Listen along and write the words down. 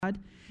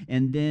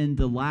And then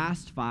the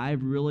last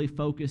 5 really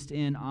focused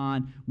in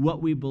on what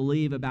we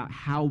believe about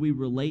how we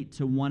relate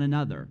to one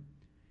another.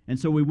 And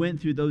so we went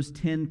through those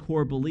 10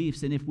 core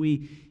beliefs. And if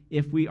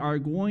we are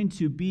going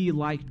to be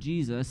like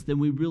Jesus, then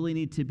we really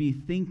need to be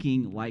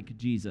thinking like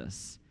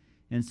Jesus.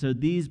 And so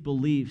these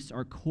beliefs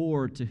are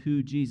core to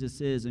who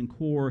Jesus is and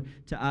core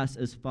to us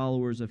as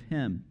followers of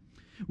him.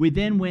 We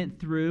then went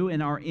through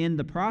and are in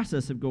the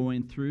process of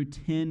going through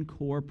 10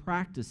 core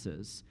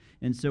practices.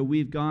 And so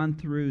we've gone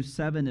through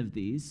 7 of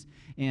these,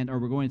 or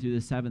we're going through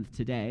the 7th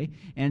today.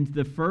 And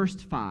the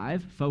first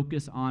 5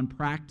 focus on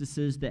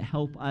practices that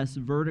help us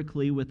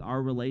vertically with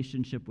our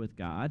relationship with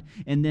God.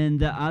 And then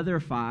the other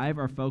 5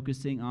 are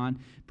focusing on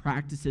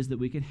practices that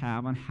we could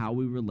have on how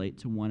we relate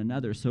to one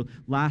another. So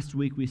last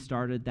week we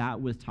started that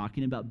with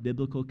talking about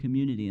biblical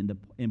community and the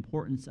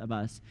importance of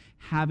us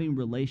having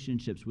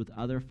relationships with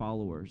other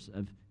followers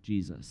of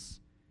Jesus.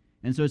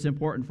 And so it's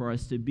important for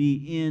us to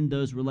be in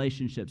those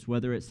relationships,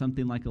 whether it's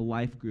something like a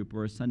life group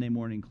or a Sunday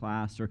morning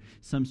class or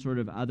some sort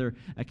of other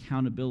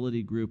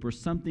accountability group or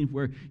something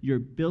where you're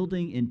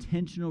building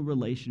intentional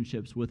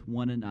relationships with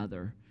one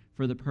another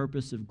for the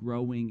purpose of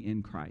growing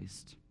in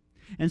Christ.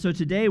 And so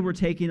today we're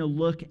taking a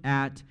look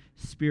at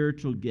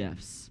spiritual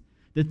gifts,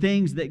 the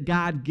things that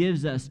God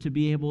gives us to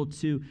be able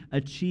to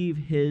achieve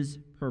his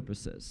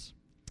purposes.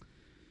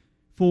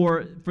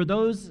 For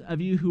those of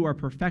you who are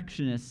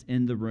perfectionists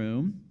in the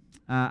room,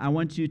 I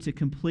want you to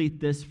complete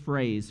this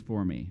phrase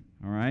for me,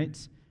 all right?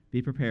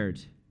 Be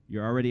prepared.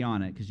 You're already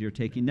on it because you're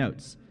taking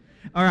notes.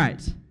 All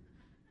right.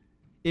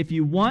 If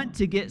you want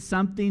to get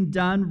something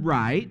done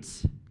right,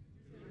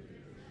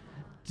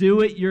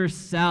 do it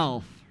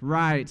yourself.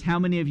 Right. How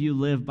many of you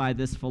live by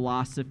this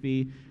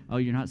philosophy? Oh,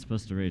 you're not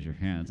supposed to raise your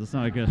hands. That's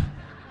not a good...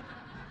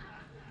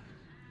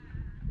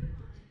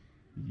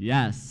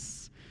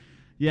 Yes.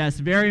 Yes,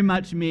 very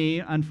much me,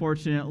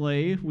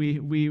 unfortunately.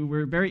 We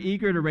were very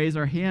eager to raise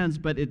our hands,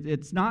 but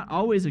it's not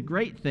always a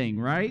great thing,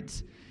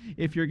 right?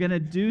 If you're going to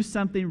do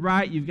something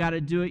right, you've got to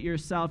do it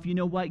yourself. You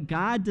know what?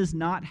 God does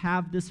not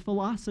have this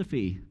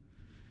philosophy.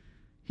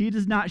 He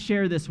does not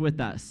share this with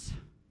us.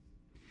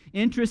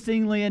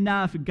 Interestingly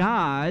enough,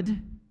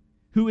 God,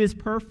 who is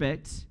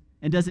perfect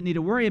and doesn't need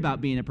to worry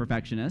about being a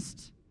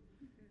perfectionist,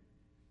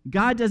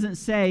 God doesn't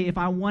say, if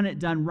I want it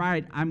done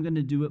right, I'm going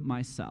to do it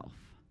myself.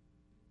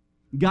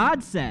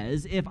 God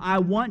says, if I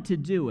want to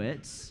do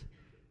it,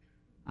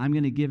 I'm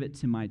going to give it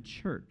to my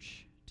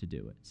church to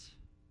do it.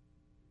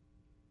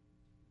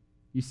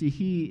 You see,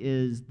 he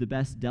is the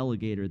best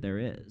delegator there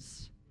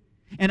is.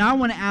 And I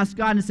want to ask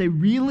God and say,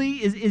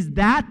 really? Is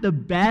that the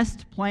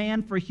best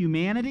plan for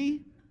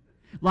humanity?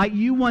 Like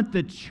you want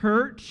the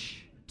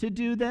church to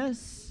do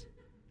this?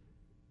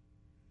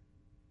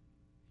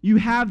 You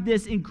have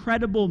this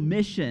incredible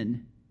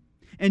mission,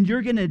 and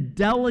you're going to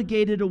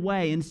delegate it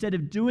away. Instead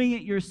of doing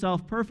it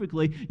yourself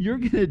perfectly, you're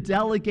going to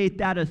delegate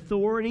that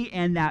authority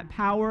and that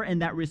power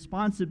and that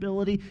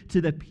responsibility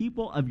to the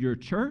people of your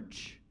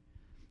church.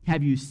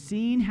 Have you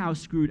seen how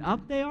screwed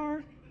up they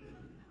are?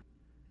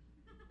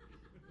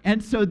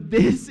 And so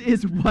this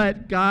is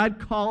what God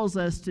calls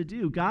us to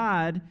do.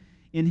 God,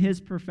 in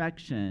his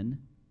perfection,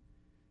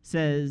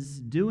 says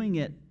doing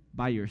it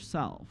by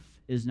yourself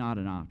is not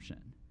an option.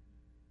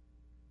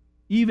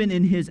 Even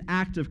in his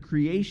act of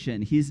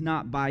creation, he's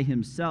not by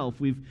himself.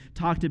 We've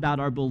talked about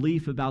our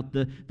belief about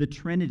the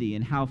Trinity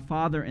and how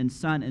Father and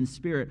Son and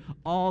Spirit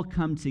all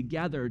come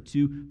together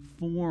to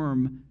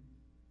form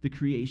the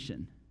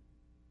creation.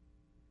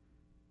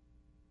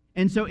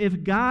 And so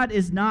if God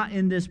is not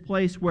in this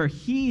place where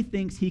he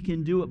thinks he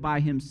can do it by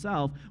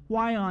himself,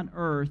 why on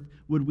earth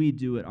would we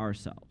do it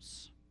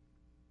ourselves?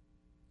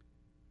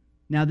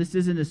 Now, this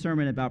isn't a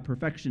sermon about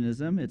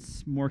perfectionism.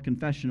 It's more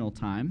confessional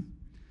time,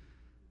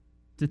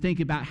 to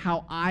think about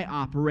how I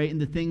operate and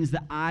the things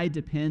that I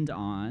depend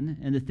on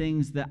and the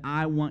things that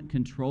I want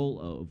control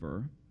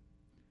over.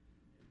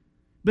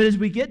 But as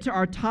we get to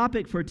our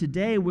topic for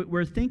today,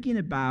 we're thinking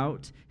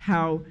about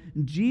how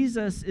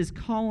Jesus is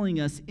calling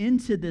us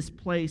into this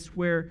place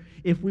where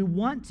if we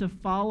want to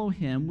follow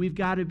him, we've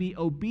got to be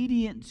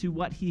obedient to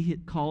what he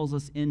calls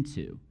us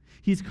into.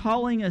 He's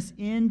calling us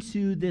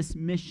into this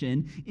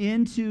mission,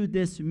 into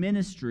this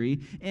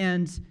ministry,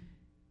 and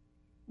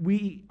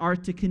we are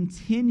to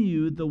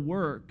continue the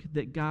work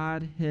that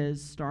God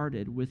has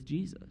started with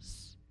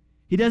Jesus.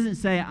 He doesn't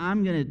say,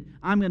 I'm going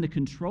to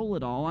control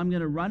it all, I'm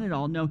going to run it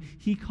all. No,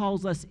 he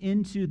calls us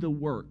into the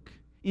work,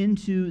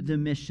 into the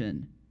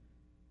mission.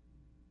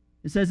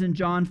 It says in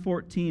John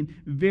 14,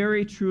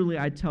 very truly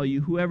I tell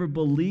you, whoever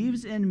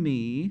believes in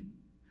me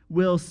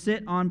will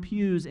sit on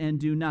pews and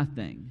do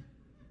nothing.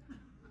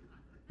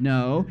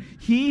 No,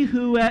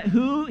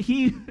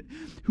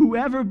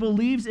 whoever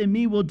believes in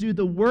me will do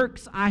the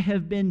works I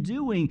have been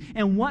doing.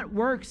 And what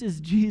works is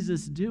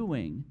Jesus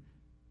doing?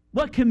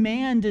 What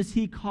command does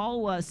he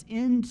call us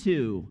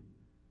into?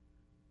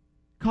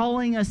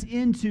 Calling us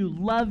into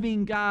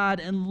loving God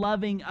and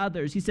loving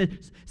others. He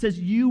says,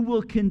 you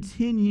will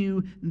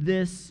continue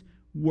this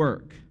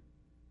work.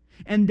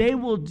 And they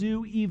will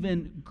do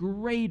even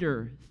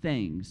greater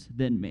things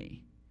than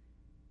me.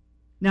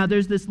 Now,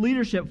 there's this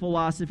leadership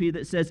philosophy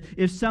that says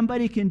if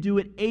somebody can do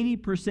it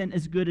 80%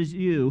 as good as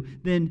you,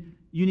 then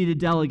you need to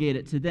delegate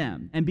it to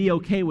them and be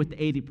okay with the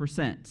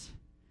 80%.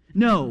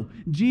 No,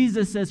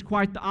 Jesus says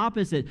quite the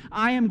opposite.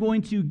 I am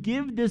going to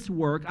give this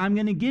work, I'm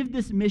going to give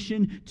this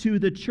mission to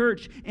the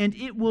church, and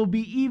it will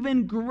be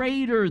even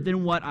greater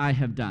than what I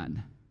have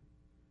done.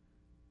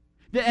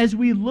 That as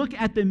we look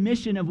at the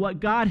mission of what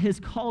God has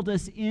called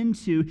us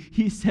into,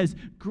 he says,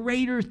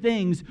 greater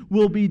things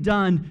will be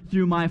done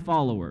through my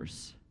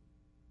followers.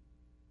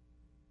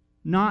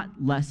 Not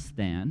less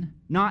than,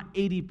 not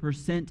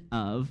 80%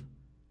 of,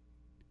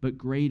 but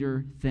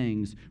greater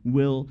things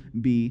will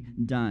be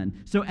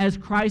done. So as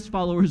Christ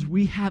followers,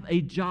 we have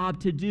a job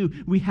to do.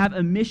 We have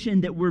a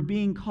mission that we're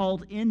being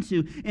called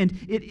into, and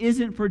it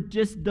isn't for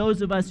just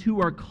those of us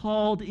who are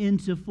called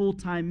into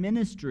full-time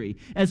ministry.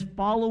 As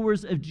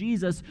followers of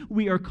Jesus,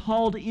 we are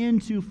called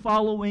into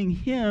following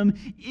him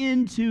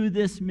into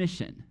this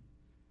mission.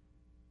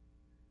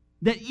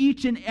 That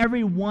each and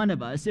every one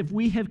of us, if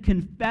we have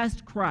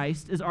confessed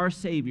Christ as our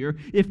Savior,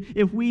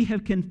 if we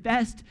have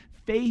confessed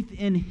faith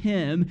in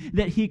him,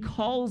 that he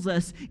calls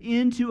us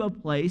into a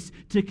place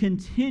to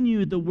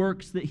continue the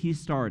works that he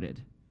started,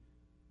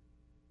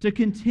 to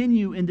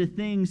continue in the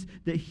things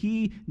that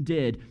he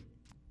did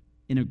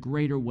in a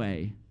greater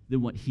way than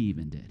what he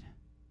even did.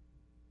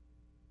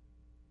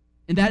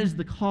 And that is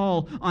the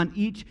call on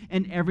each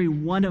and every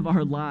one of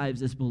our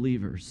lives as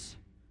believers.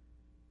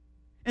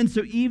 And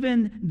so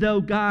even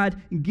though God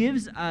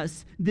gives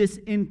us this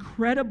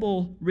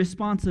incredible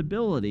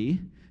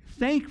responsibility,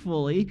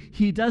 thankfully,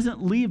 he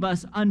doesn't leave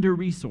us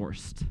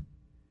under-resourced.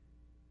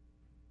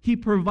 He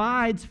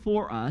provides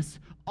for us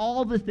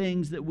all the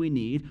things that we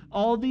need,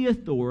 all the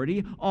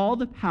authority, all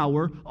the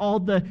power, all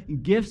the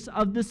gifts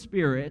of the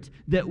Spirit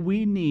that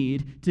we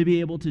need to be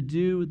able to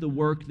do the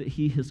work that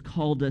he has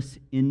called us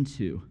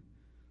into.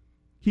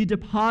 He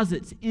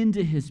deposits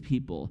into his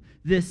people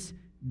this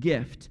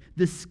gift,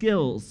 the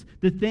skills,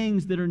 the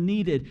things that are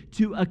needed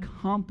to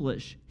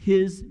accomplish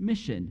his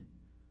mission.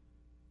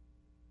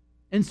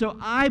 And so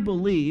I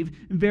believe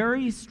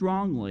very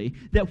strongly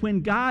that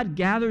when God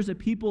gathers a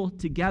people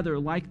together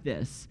like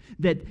this,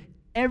 that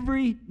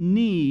every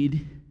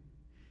need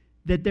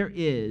that there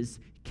is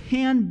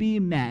can be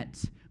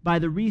met by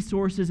the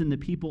resources and the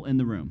people in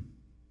the room.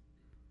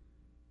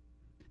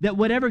 That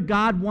whatever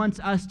God wants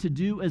us to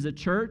do as a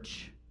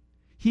church,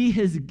 he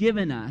has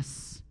given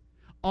us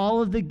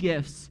all of the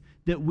gifts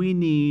that we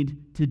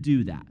need to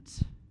do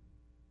that.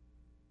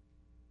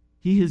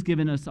 He has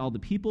given us all the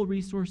people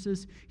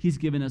resources. He's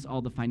given us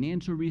all the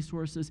financial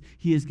resources.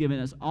 He has given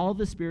us all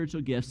the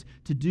spiritual gifts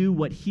to do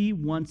what he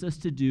wants us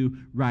to do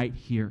right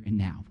here and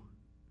now.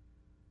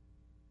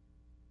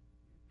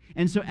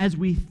 And so as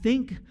we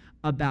think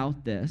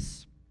about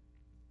this,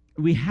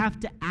 we have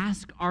to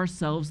ask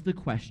ourselves the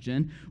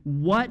question,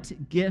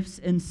 what gifts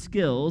and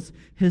skills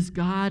has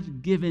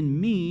God given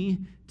me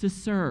to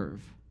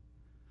serve?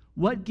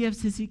 What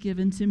gifts has he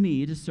given to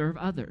me to serve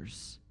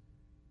others?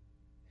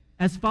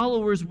 As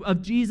followers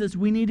of Jesus,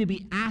 we need to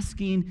be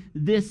asking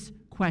this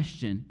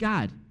question.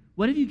 God,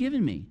 what have you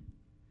given me?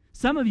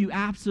 Some of you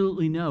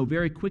absolutely know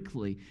very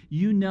quickly.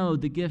 You know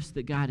the gifts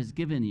that God has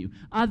given you.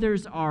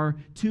 Others are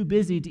too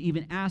busy to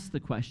even ask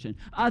the question.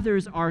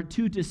 Others are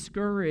too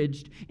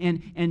discouraged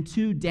and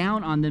too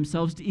down on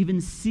themselves to even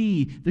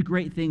see the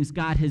great things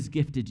God has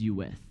gifted you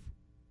with.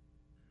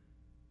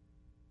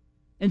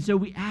 And so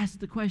we ask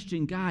the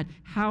question, God,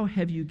 how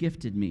have you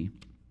gifted me?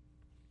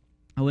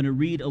 I want to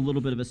read a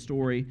little bit of a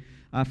story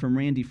from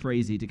Randy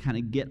Frazee to kind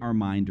of get our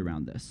mind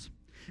around this.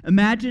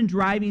 Imagine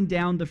driving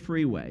down the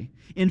freeway.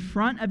 In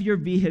front of your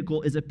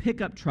vehicle is a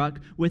pickup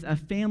truck with a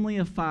family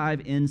of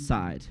 5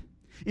 inside.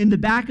 In the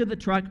back of the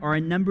truck are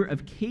a number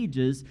of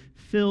cages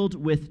filled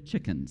with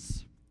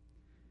chickens.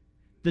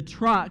 The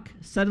truck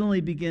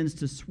suddenly begins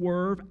to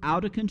swerve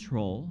out of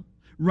control,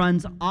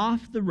 runs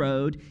off the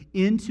road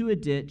into a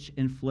ditch,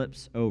 and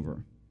flips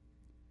over.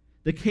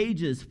 The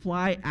cages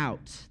fly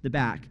out the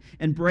back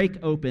and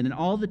break open, and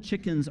all the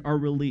chickens are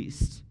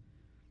released.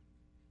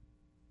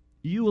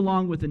 You,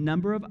 along with a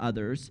number of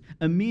others,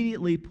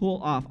 immediately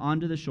pull off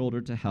onto the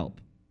shoulder to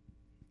help.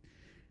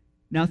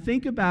 Now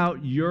think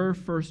about your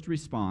first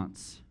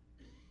response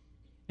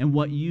and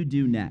what you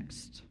do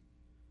next.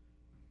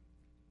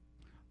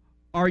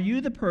 Are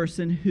you the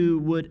person who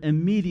would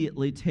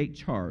immediately take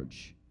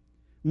charge?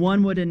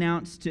 One would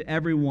announce to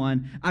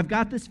everyone, I've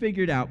got this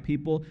figured out,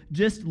 people.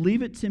 Just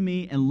leave it to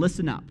me and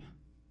listen up.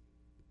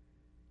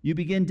 You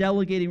begin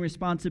delegating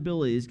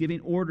responsibilities, giving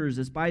orders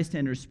as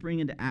bystanders spring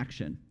into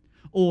action.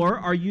 Or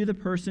are you the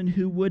person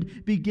who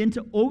would begin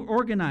to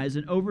organize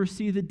and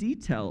oversee the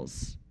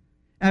details?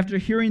 After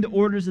hearing the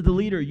orders of the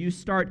leader, you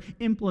start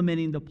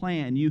implementing the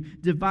plan. You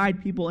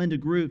divide people into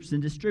groups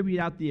and distribute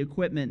out the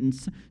equipment,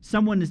 and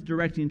someone is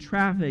directing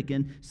traffic,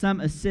 and some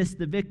assist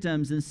the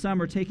victims, and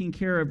some are taking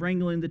care of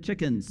wrangling the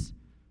chickens.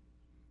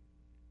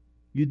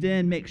 You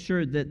then make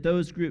sure that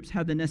those groups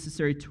have the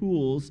necessary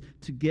tools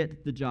to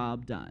get the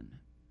job done.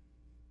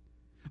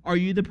 Are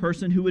you the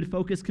person who would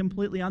focus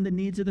completely on the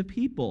needs of the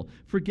people?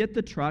 Forget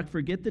the truck,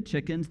 forget the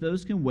chickens,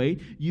 those can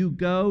wait. You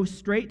go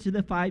straight to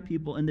the 5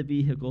 people in the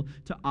vehicle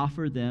to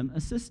offer them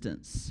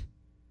assistance.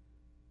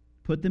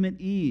 Put them at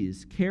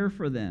ease, care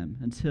for them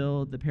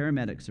until the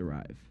paramedics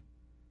arrive.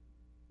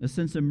 A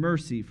sense of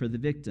mercy for the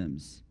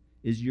victims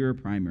is your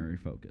primary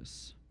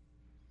focus.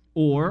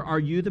 Or are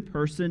you the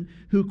person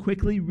who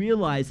quickly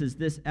realizes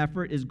this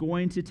effort is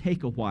going to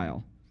take a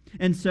while?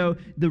 And so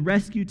the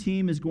rescue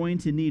team is going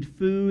to need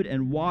food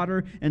and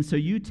water, and so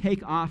you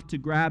take off to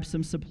grab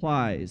some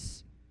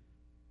supplies.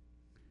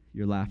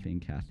 You're laughing,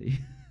 Kathy.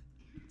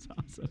 It's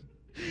awesome.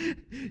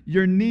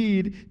 Your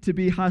need to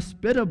be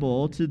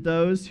hospitable to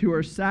those who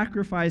are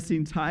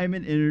sacrificing time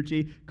and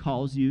energy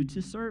calls you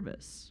to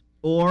service.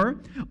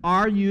 Or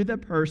are you the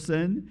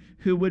person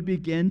who would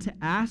begin to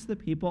ask the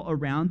people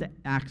around the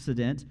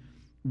accident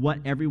what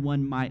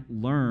everyone might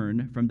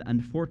learn from the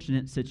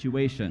unfortunate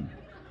situation?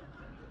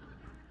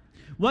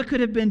 What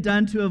could have been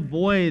done to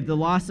avoid the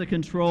loss of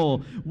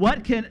control?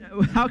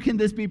 How can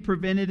this be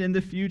prevented in the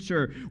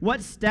future?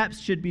 What steps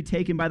should be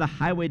taken by the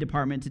highway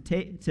department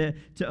to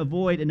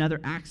avoid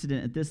another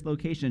accident at this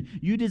location?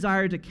 You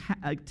desire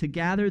to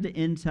gather the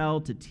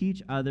intel to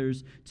teach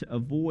others to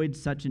avoid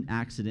such an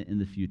accident in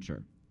the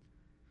future.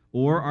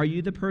 Or are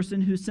you the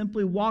person who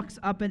simply walks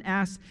up and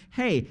asks,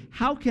 hey,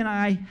 how can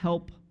I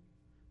help?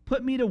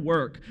 Put me to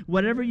work.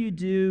 Whatever you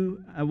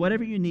do,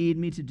 whatever you need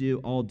me to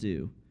do, I'll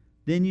do.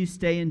 Then you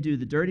stay and do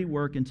the dirty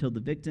work until the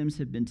victims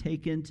have been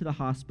taken to the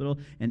hospital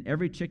and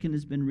every chicken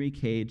has been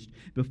recaged.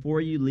 Before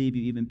you leave,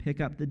 you even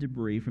pick up the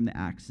debris from the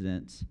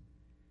accident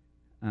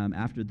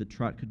after the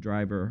truck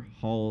driver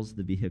hauls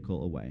the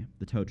vehicle away,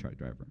 the tow truck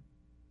driver.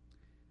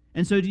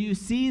 And so do you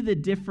see the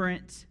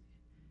different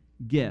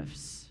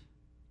gifts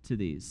to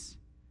these?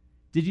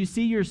 Did you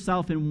see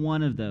yourself in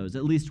one of those,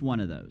 at least one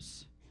of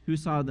those? Who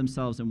saw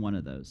themselves in one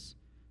of those?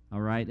 All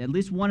right, at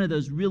least one of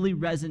those really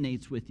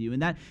resonates with you,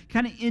 and that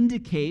kind of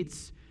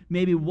indicates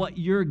maybe what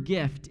your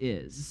gift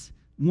is.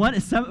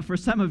 For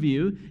some of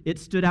you, it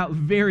stood out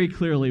very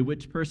clearly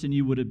which person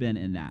you would have been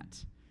in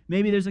that.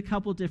 Maybe there's a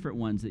couple different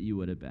ones that you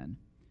would have been.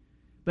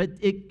 But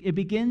it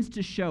begins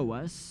to show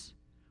us,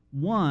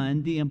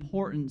 one, the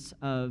importance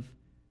of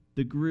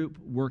the group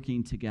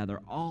working together.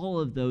 All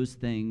of those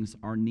things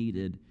are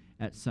needed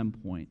at some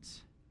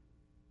point.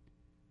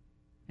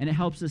 And it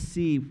helps us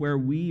see where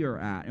we are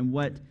at and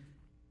what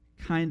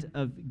kind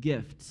of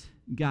gift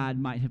God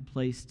might have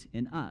placed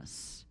in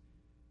us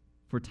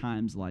for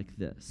times like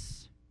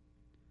this.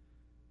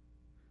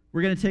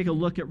 We're going to take a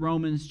look at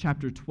Romans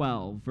chapter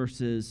 12,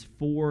 verses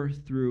 4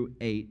 through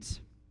 8,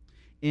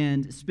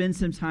 and spend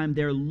some time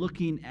there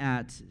looking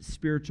at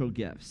spiritual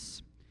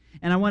gifts.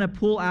 And I want to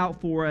pull out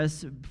for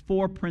us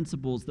 4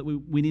 principles that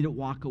we need to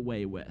walk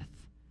away with.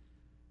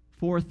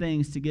 4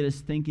 things to get us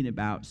thinking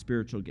about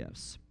spiritual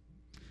gifts.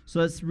 So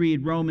let's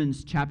read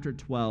Romans chapter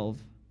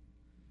 12,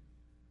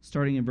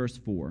 starting in verse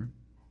 4.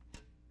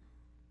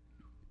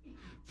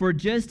 For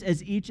just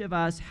as each of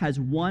us has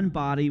one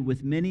body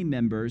with many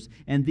members,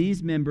 and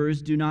these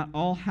members do not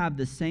all have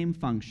the same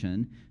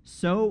function,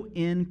 so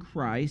in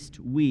Christ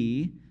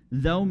we,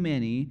 though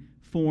many,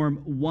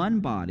 form one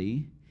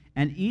body,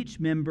 and each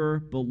member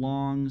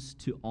belongs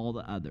to all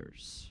the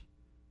others.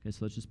 Okay,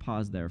 so let's just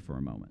pause there for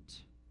a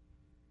moment.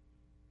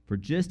 For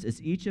just as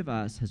each of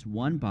us has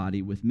one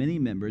body with many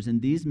members,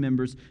 and these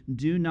members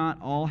do not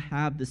all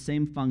have the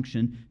same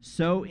function,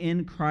 so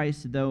in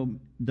Christ,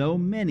 though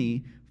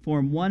many,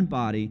 form one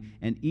body,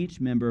 and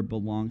each member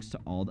belongs to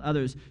all the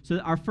others. So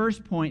our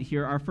first point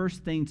here, our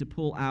first thing to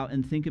pull out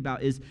and think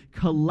about is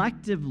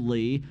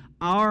collectively,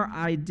 our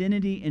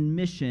identity and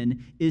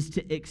mission is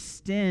to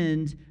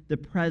extend the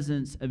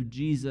presence of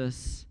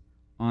Jesus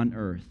on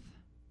earth.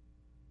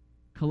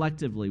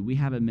 Collectively, we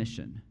have a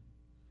mission.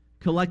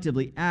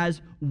 Collectively, as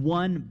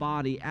one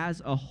body,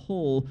 as a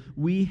whole,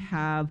 we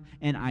have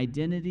an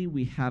identity,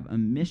 we have a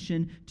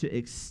mission to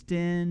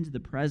extend the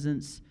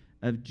presence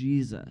of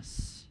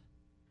Jesus.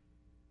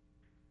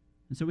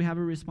 And so we have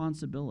a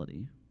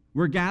responsibility.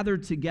 We're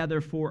gathered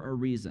together for a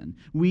reason.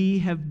 We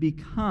have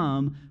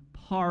become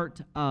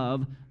part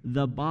of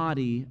the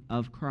body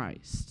of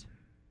Christ.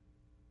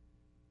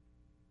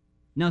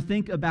 Now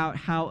think about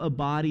how a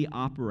body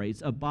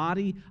operates. A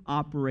body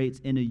operates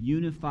in a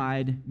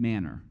unified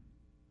manner,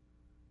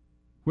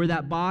 where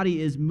that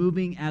body is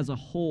moving as a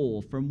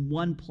whole from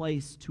one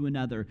place to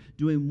another,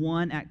 doing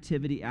one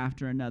activity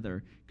after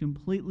another,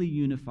 completely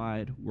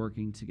unified,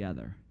 working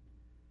together.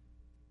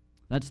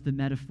 That's the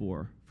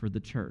metaphor for the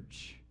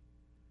church.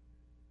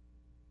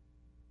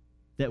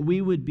 That we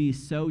would be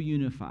so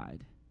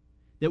unified,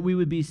 that we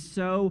would be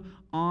so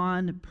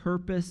on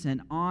purpose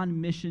and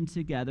on mission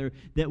together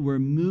that we're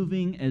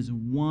moving as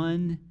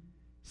one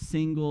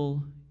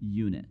single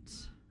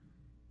unit.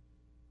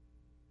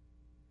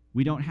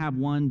 We don't have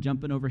one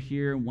jumping over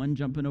here, one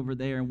jumping over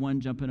there, and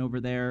one jumping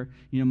over there.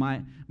 You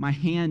know, my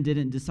hand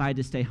didn't decide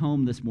to stay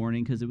home this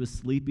morning because it was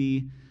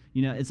sleepy.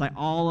 You know, it's like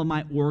all of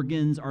my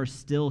organs are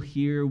still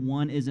here.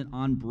 One isn't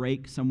on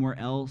break somewhere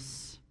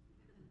else.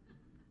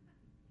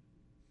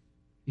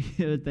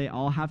 they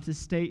all have to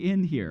stay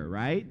in here,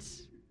 right?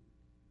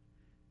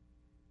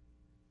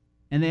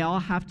 And they all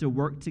have to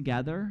work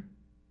together.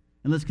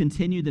 And let's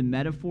continue the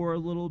metaphor a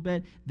little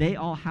bit. They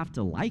all have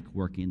to like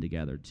working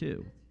together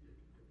too,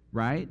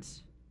 right?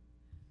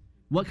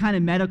 What kind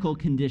of medical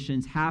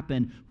conditions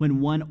happen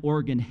when one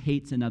organ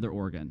hates another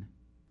organ?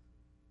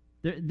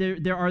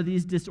 There are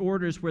these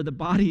disorders where the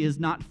body is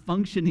not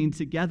functioning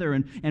together,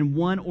 and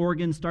one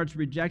organ starts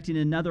rejecting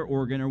another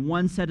organ, or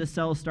one set of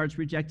cells starts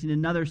rejecting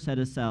another set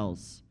of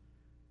cells.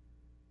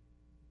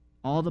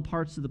 All the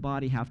parts of the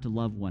body have to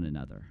love one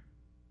another.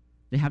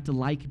 They have to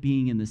like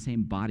being in the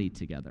same body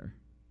together.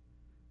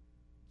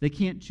 They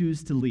can't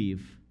choose to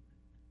leave.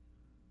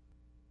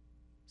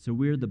 So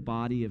we're the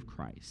body of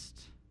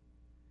Christ,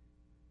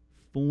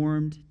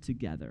 formed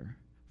together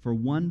for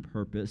one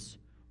purpose,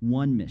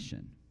 one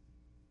mission.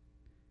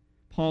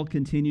 Paul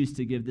continues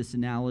to give this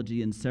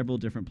analogy in several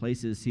different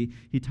places.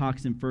 He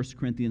talks in 1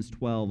 Corinthians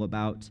 12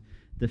 about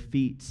the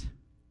feet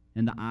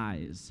and the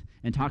eyes,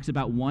 and talks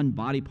about one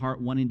body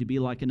part wanting to be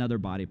like another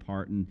body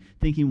part and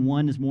thinking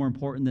one is more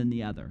important than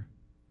the other.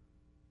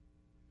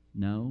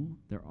 No,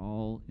 they're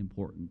all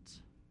important.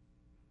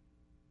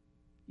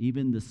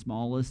 Even the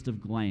smallest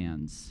of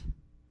glands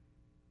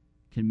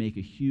can make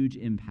a huge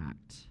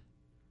impact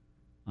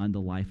on the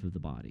life of the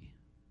body.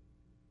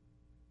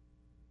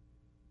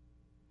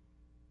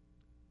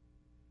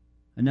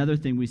 Another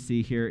thing we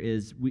see here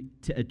is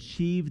to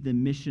achieve the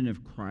mission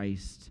of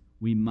Christ,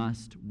 we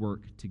must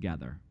work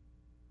together.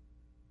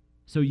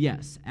 So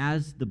yes,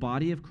 as the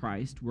body of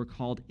Christ, we're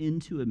called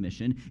into a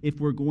mission. If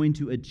we're going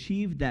to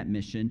achieve that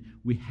mission,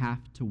 we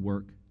have to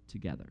work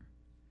together.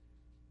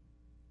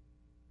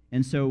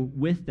 And so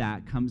with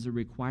that comes a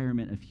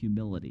requirement of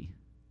humility.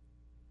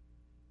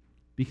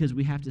 Because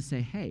we have to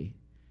say, hey,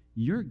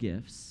 your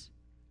gifts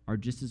are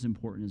just as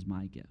important as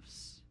my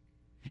gifts.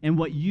 And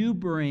what you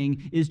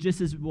bring is just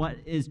as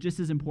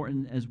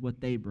important as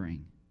what they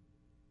bring.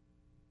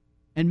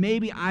 And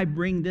maybe I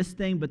bring this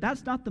thing, but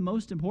that's not the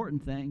most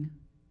important thing.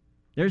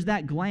 There's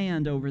that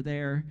gland over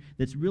there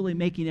that's really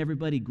making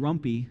everybody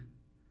grumpy.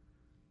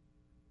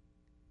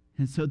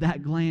 And so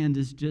that gland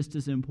is just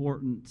as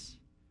important.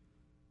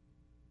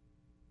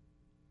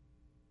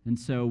 And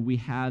so we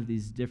have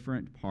these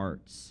different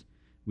parts.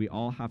 We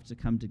all have to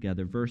come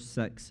together. Verse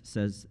 6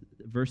 says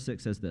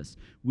this: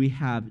 we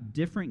have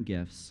different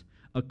gifts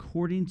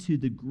according to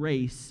the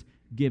grace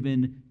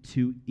given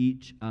to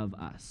each of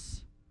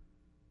us.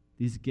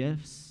 These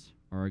gifts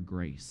are a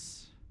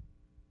grace.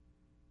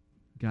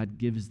 God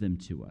gives them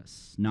to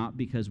us, not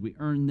because we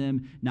earn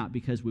them, not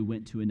because we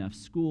went to enough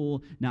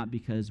school, not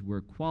because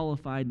we're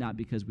qualified, not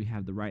because we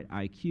have the right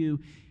IQ.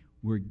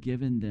 We're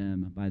given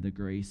them by the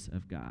grace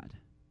of God.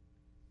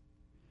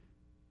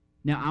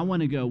 Now, I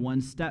want to go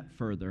one step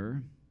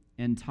further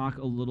and talk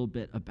a little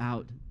bit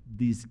about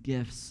these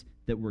gifts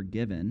that we're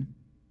given.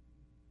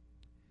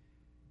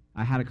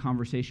 I had a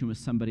conversation with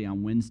somebody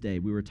on Wednesday.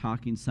 We were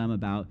talking some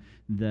about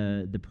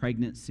the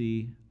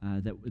pregnancy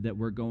that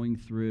we're going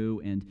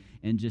through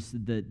and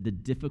just the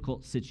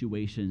difficult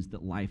situations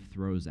that life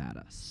throws at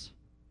us.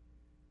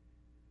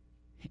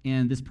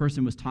 And this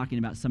person was talking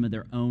about some of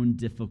their own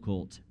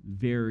difficult,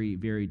 very,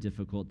 very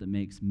difficult, that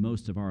makes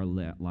most of our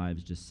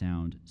lives just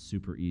sound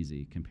super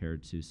easy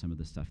compared to some of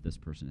the stuff this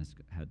person has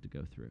had to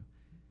go through.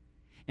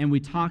 And we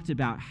talked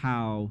about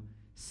how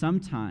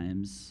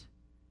sometimes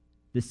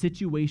the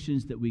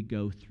situations that we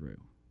go through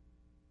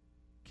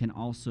can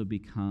also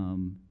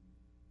become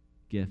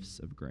gifts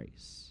of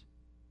grace.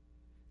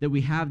 That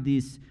we have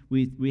these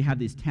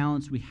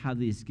talents, we have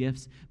these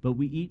gifts, but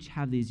we each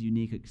have these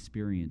unique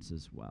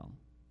experiences as well.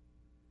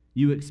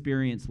 You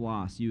experience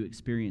loss, you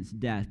experience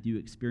death, you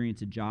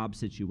experience a job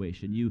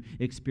situation, you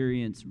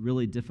experience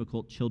really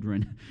difficult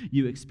children,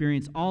 you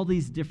experience all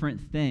these different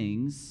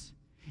things,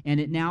 and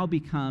it now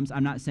becomes,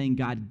 I'm not saying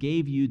God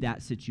gave you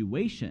that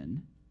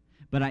situation,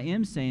 but I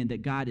am saying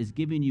that God is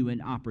giving you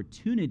an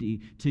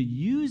opportunity to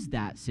use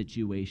that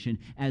situation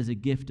as a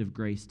gift of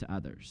grace to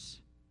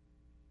others.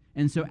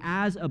 And so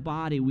as a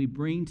body, we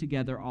bring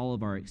together all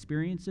of our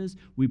experiences,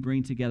 we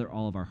bring together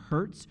all of our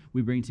hurts,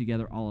 we bring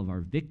together all of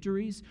our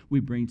victories, we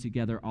bring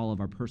together all of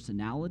our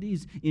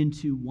personalities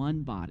into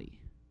one body.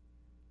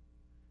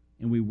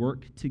 And we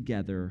work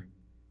together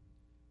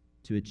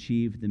to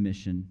achieve the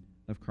mission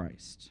of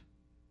Christ.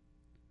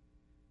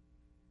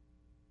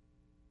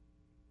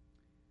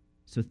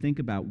 So think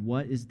about,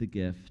 what is the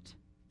gift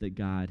that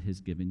God has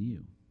given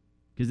you?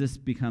 Because this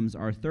becomes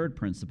our third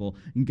principle.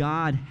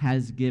 God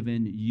has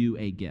given you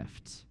a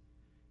gift,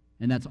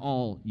 and that's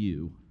all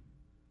you.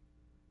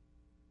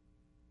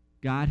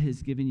 God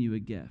has given you a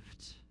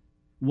gift.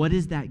 What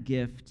is that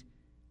gift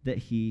that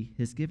he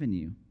has given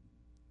you?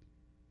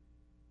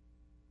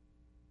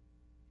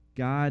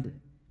 God,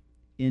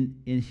 in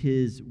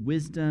his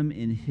wisdom,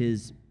 in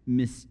his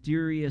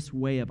mysterious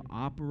way of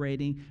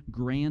operating,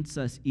 grants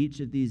us each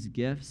of these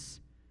gifts.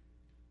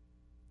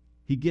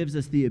 He gives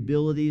us the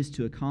abilities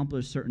to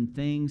accomplish certain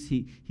things.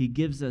 He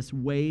gives us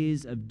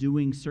ways of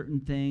doing certain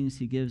things.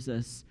 He gives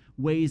us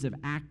ways of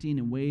acting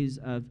and ways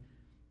of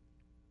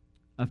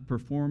of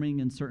performing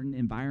in certain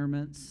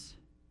environments.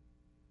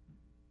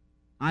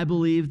 I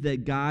believe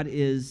that God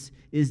is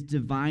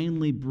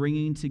divinely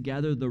bringing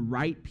together the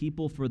right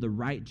people for the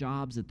right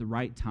jobs at the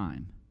right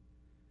time.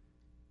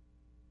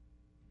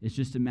 It's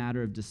just a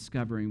matter of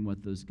discovering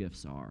what those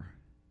gifts are.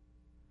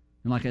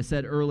 And like I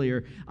said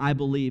earlier, I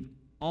believe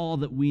all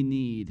that we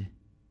need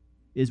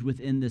is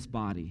within this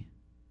body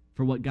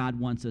for what God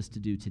wants us to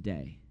do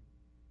today.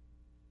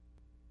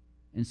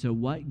 And so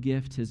what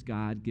gift has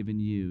God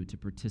given you to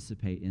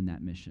participate in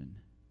that mission?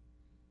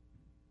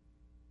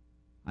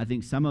 I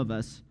think some of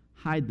us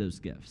hide those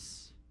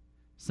gifts.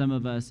 Some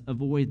of us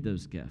avoid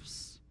those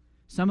gifts.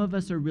 Some of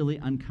us are really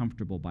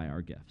uncomfortable by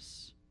our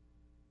gifts.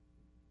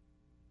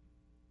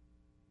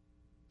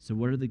 So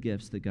what are the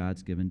gifts that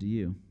God's given to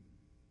you?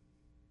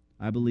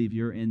 I believe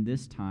you're in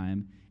this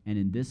time and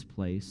in this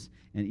place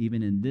and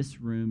even in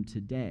this room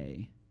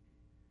today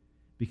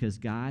because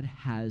God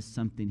has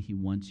something he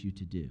wants you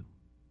to do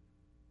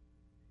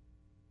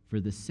for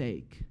the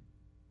sake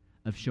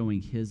of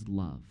showing his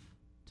love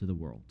to the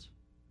world.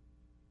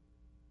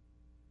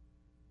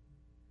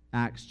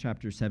 Acts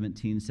chapter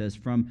 17 says,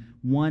 "From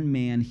one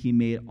man he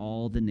made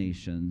all the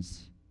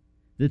nations,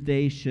 that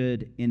they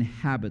should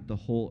inhabit the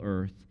whole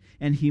earth.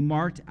 And he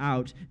marked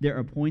out their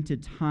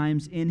appointed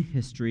times in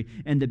history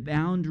and the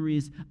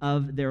boundaries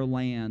of their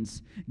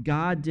lands.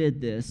 God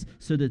did this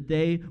so that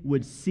they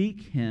would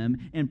seek him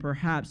and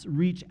perhaps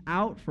reach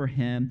out for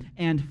him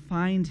and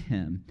find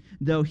him,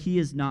 though he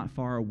is not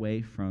far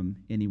away from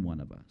any one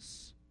of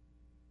us."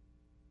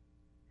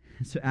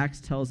 So Acts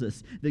tells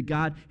us that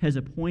God has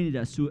appointed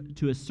us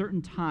to a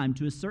certain time,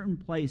 to a certain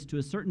place, to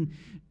a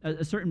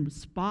certain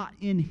spot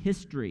in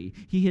history.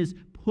 He has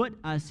put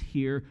us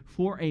here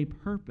for a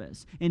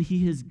purpose, and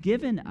he has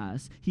given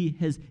us, he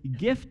has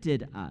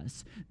gifted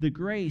us the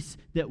grace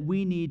that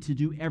we need to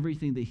do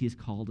everything that he's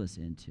called us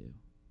into.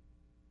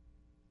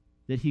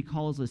 That he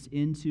calls us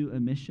into a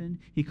mission,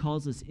 he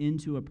calls us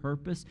into a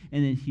purpose,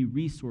 and then he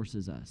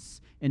resources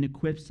us and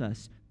equips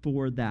us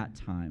for that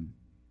time.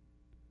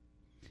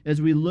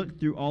 As we look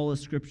through all of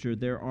Scripture,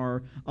 there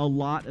are a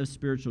lot of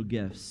spiritual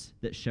gifts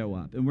that show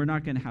up, and we're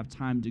not going to have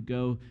time to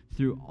go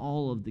through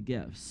all of the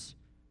gifts.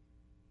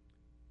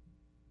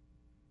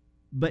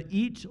 But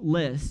each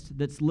list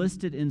that's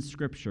listed in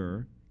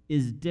Scripture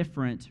is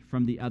different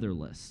from the other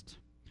list,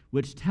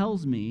 which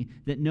tells me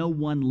that no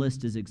one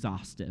list is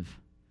exhaustive.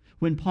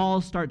 When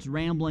Paul starts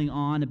rambling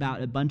on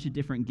about a bunch of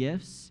different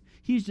gifts,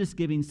 he's just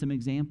giving some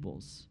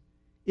examples.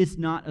 It's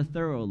not a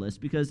thorough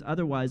list because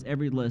otherwise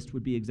every list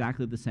would be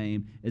exactly the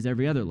same as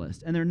every other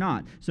list, and they're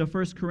not. So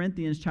 1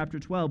 Corinthians chapter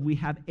 12, we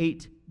have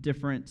 8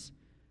 different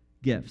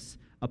gifts: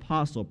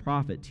 apostle,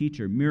 prophet,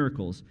 teacher,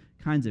 miracles,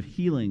 kinds of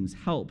healings,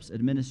 helps,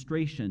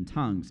 administration,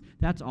 tongues.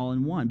 That's all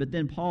in one. But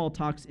then Paul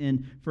talks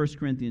in 1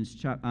 Corinthians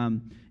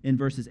in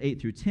verses 8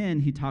 through 10,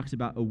 he talks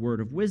about a word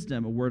of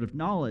wisdom, a word of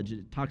knowledge.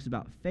 It talks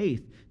about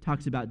faith,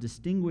 talks about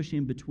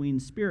distinguishing between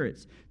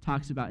spirits,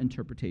 talks about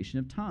interpretation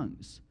of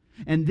tongues.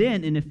 And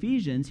then in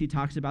Ephesians, he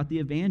talks about the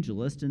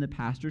evangelist and the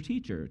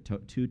pastor-teacher,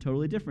 two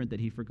totally different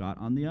that he forgot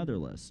on the other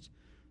list.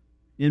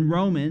 In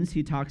Romans,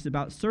 he talks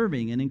about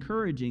serving and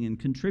encouraging and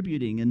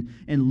contributing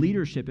and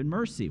leadership and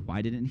mercy.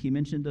 Why didn't he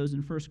mention those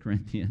in 1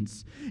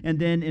 Corinthians? And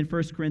then in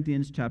 1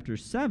 Corinthians chapter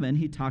 7,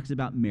 he talks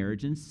about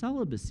marriage and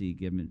celibacy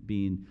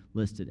being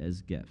listed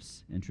as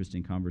gifts.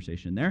 Interesting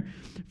conversation there.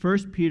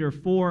 1 Peter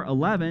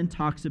 4:11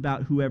 talks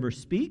about whoever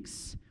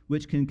speaks,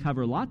 which can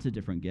cover lots of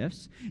different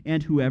gifts,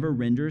 and whoever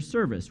renders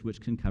service,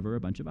 which can cover a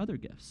bunch of other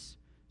gifts.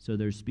 So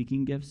there's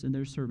speaking gifts and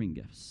there's serving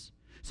gifts.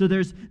 So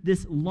there's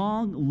this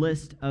long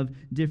list of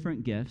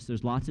different gifts.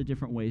 There's lots of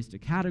different ways to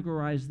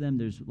categorize them.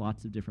 There's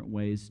lots of different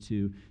ways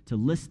to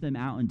list them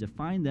out and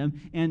define them.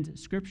 And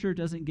Scripture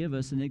doesn't give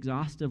us an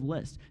exhaustive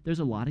list. There's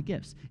a lot of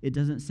gifts. It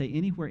doesn't say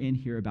anywhere in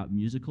here about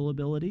musical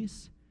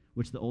abilities,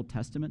 which the Old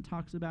Testament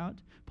talks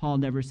about. Paul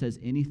never says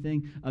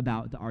anything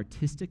about the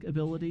artistic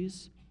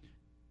abilities,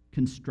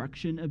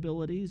 construction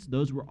abilities.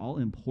 Those were all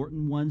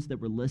important ones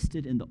that were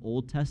listed in the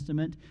Old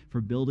Testament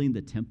for building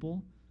the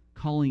temple,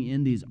 calling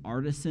in these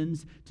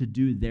artisans to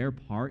do their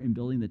part in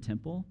building the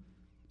temple.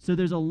 So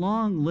there's a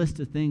long list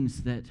of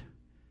things that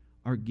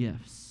are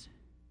gifts.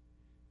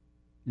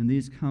 And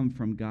these come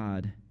from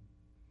God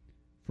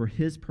for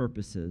his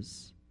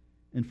purposes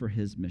and for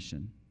his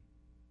mission.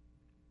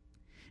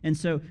 And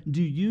so,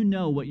 do you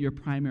know what your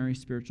primary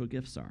spiritual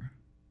gifts are?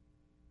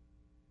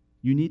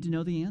 You need to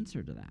know the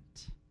answer to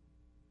that.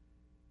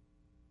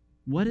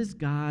 What has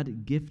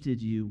God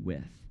gifted you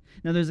with?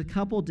 Now, there's a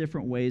couple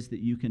different ways that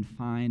you can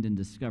find and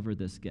discover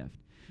this gift.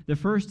 The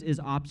first is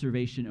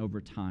observation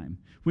over time.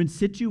 When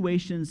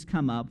situations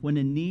come up, when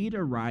a need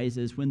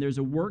arises, when there's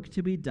a work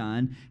to be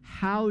done,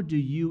 how do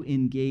you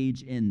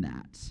engage in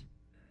that?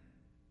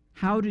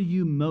 How do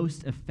you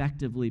most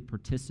effectively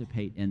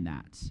participate in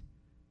that?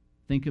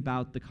 Think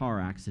about the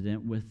car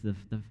accident with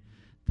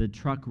the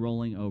truck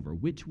rolling over.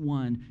 Which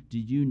one do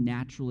you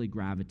naturally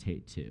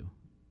gravitate to?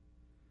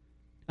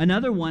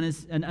 Another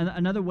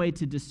way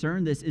to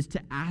discern this is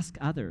to ask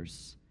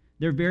others.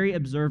 They're very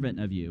observant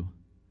of you.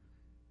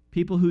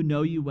 People who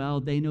know you well,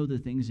 they know the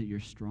things that you're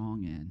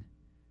strong in,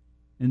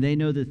 and they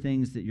know the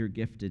things that you're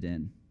gifted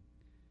in.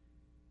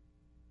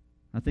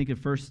 I think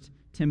of 1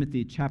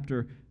 Timothy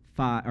chapter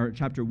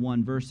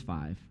 1, verse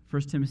 5.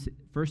 1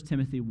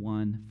 Timothy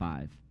 1,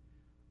 5.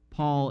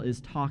 Paul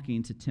is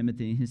talking to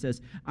Timothy, and he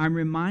says, I'm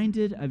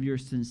reminded of your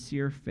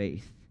sincere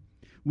faith,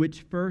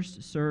 which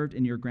first served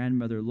in your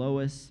grandmother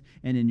Lois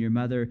and in your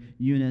mother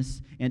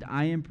Eunice, and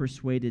I am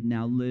persuaded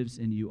now lives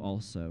in you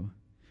also.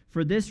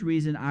 For this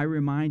reason, I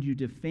remind you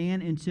to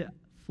fan into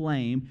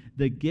flame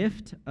the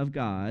gift of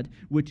God,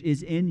 which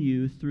is in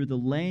you through the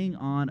laying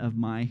on of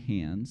my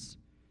hands.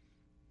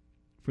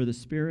 For the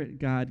Spirit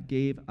God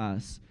gave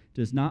us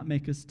does not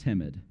make us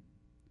timid,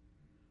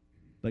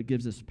 but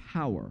gives us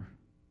power,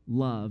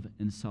 love,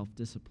 and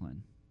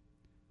self-discipline.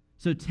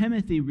 So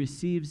Timothy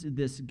receives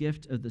this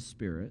gift of the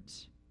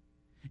Spirit,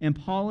 and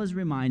Paul is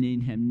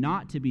reminding him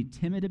not to be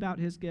timid about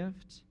his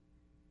gift,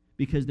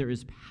 because there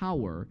is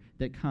power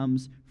that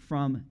comes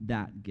from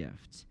that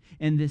gift.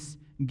 And this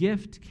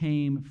gift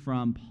came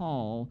from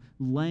Paul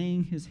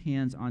laying his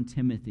hands on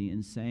Timothy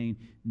and saying,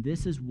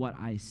 this is what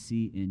I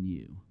see in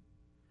you.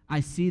 I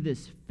see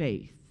this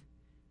faith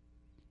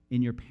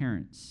in your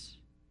parents,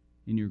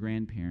 in your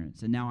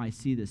grandparents, and now I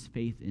see this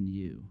faith in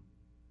you.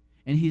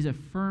 And he's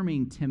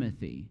affirming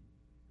Timothy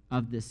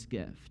of this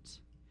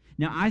gift.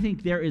 Now, I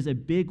think there is a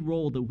big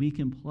role that we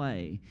can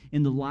play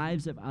in the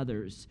lives of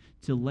others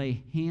to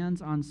lay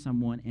hands on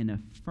someone and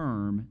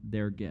affirm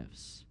their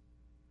gifts.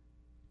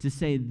 To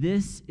say,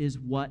 this is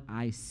what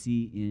I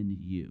see in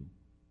you.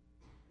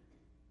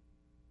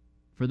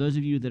 For those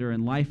of you that are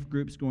in life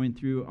groups going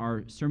through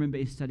our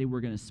sermon-based study,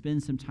 we're going to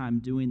spend some time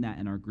doing that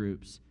in our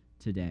groups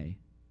today.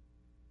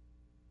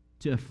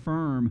 To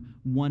affirm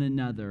one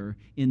another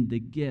in the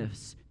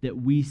gifts that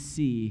we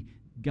see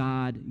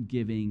God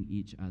giving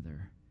each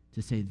other.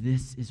 To say,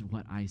 this is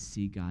what I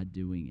see God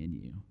doing in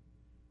you.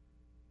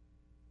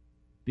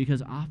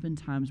 Because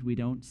oftentimes we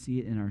don't see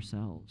it in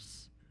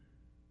ourselves.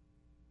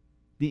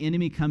 The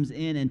enemy comes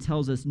in and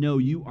tells us, no,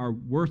 you are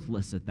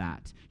worthless at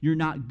that. You're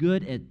not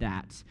good at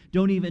that.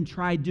 Don't even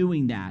try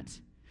doing that.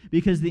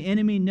 Because the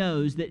enemy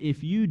knows that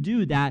if you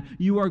do that,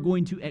 you are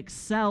going to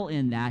excel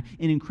in that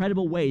in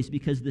incredible ways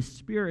because the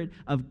Spirit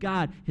of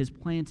God has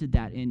planted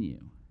that in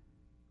you.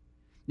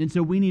 And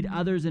so we need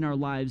others in our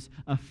lives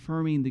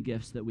affirming the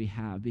gifts that we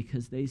have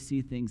because they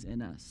see things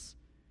in us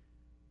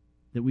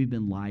that we've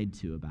been lied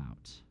to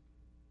about.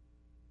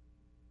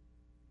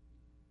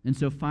 And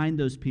so find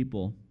those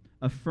people,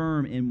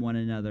 affirm in one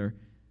another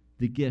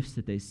the gifts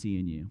that they see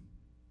in you.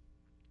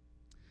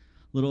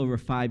 A little over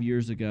 5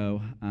 years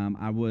ago,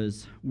 I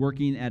was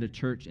working at a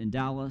church in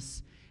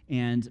Dallas,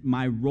 and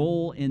my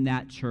role in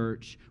that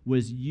church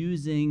was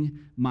using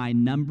my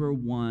number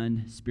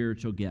one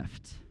spiritual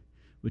gift,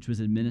 which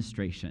was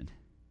administration.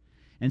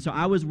 And so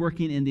I was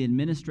working in the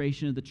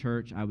administration of the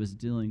church. I was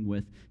dealing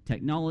with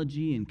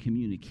technology and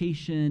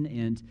communication,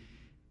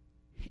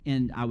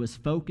 and I was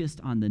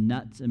focused on the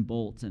nuts and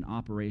bolts and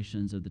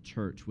operations of the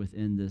church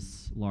within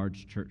this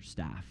large church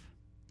staff.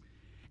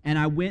 And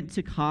I went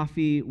to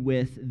coffee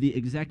with the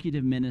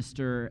executive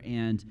minister,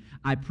 and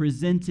I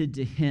presented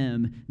to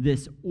him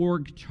this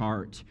org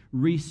chart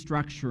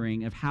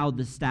restructuring of how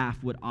the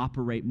staff would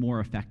operate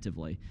more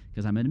effectively,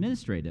 because I'm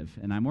administrative,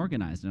 and I'm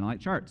organized, and I like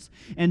charts.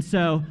 And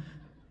so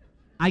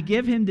I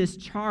give him this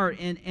chart,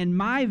 and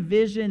my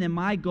vision and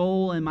my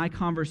goal and my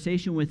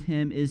conversation with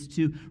him is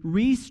to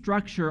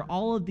restructure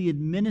all of the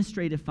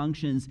administrative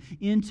functions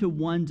into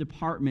one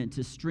department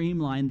to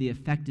streamline the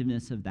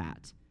effectiveness of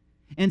that.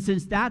 And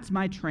since that's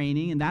my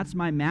training and that's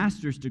my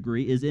master's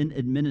degree is in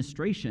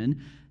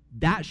administration,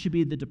 that should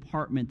be the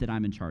department that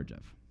I'm in charge of.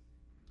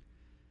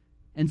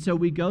 And so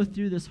we go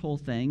through this whole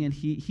thing, and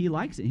he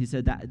likes it. He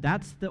said,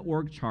 that's the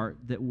org chart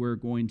that we're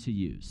going to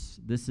use.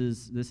 This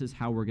is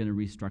how we're going to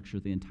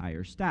restructure the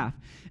entire staff,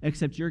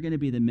 except you're going to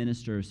be the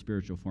minister of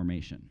spiritual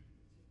formation.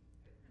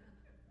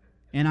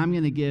 And I'm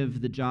going to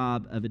give the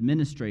job of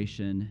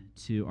administration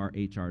to our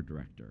HR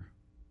director.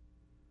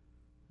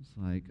 It's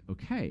like,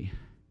 okay.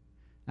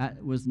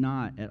 That was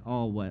not at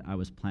all what I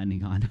was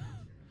planning on.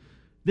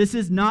 This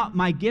is not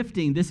my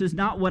gifting. This is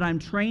not what I'm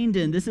trained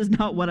in. This is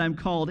not what I'm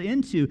called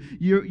into.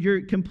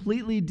 You're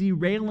completely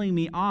derailing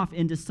me off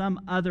into some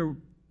other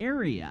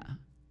area.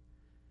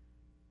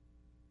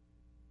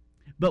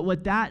 But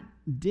what that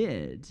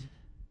did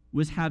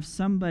was have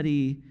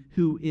somebody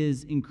who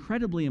is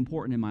incredibly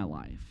important in my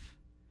life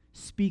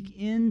speak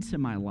into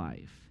my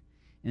life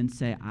and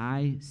say,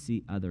 I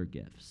see other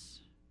gifts.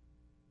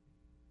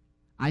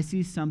 I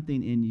see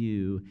something in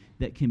you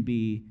that can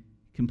be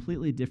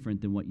completely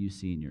different than what you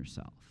see in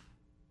yourself.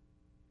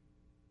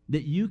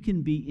 That you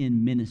can be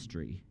in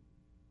ministry,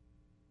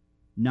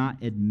 not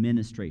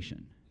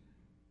administration.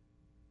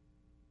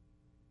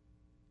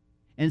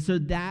 And so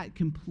that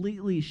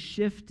completely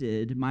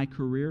shifted my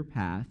career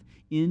path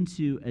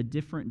into a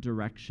different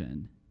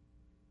direction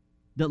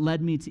that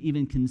led me to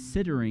even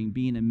considering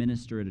being a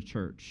minister at a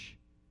church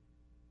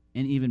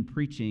and even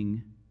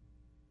preaching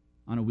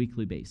on a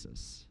weekly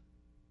basis.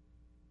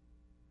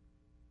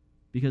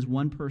 Because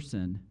one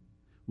person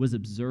was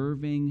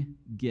observing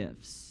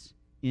gifts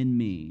in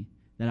me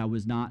that I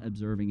was not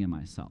observing in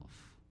myself,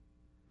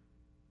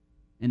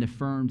 and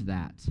affirmed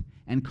that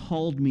and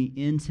called me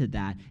into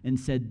that and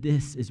said,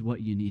 this is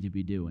what you need to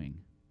be doing.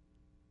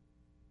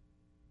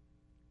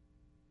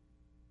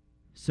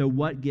 So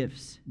what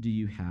gifts do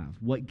you have?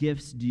 What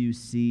gifts do you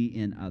see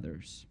in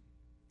others?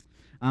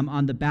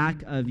 On the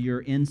back of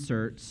your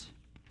insert,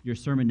 your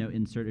sermon note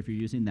insert, if you're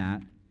using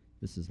that,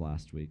 this is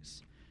last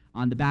week's.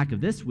 On the back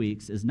of this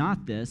week's is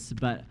not this,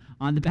 but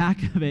on the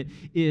back of it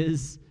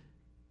is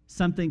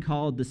something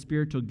called the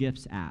Spiritual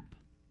Gifts app.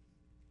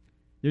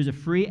 There's a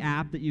free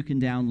app that you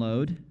can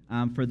download.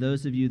 For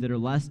those of you that are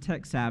less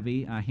tech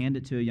savvy, hand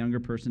it to a younger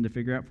person to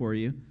figure out for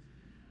you.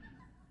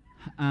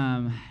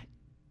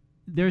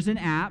 There's an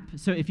app,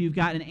 so if you've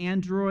got an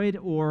Android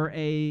or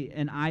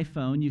an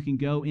iPhone, you can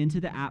go into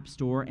the App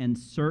Store and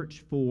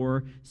search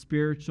for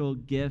Spiritual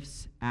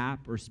Gifts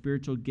app or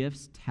Spiritual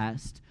Gifts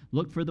test.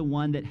 Look for the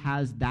one that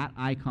has that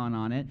icon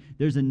on it.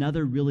 There's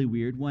another really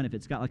weird one. If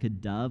it's got like a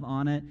dove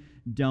on it,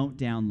 don't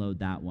download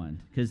that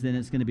one, because then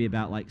it's going to be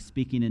about like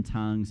speaking in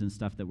tongues and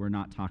stuff that we're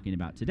not talking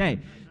about today.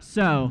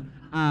 So,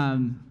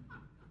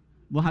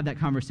 we'll have that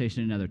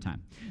conversation another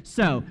time.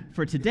 So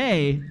for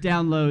today,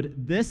 download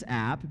this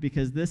app,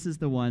 because this is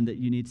the one that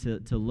you need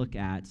to look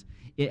at.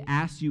 It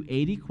asks you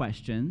 80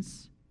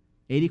 questions.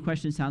 80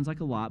 questions sounds like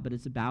a lot, but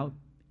it's about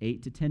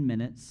 8 to 10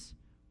 minutes,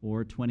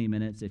 or 20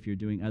 minutes if you're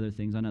doing other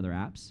things on other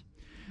apps.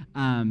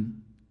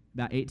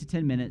 About 8 to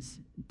 10 minutes.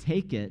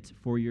 Take it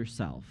for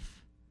yourself.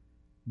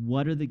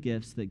 What are the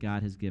gifts that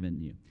God has given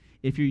you?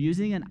 If you're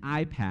using an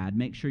iPad,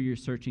 make sure you're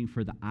searching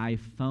for the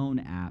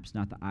iPhone apps,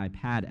 not the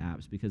iPad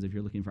apps, because if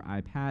you're looking for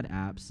iPad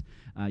apps,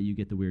 you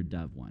get the weird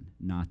dove one,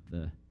 not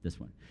this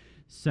one.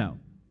 So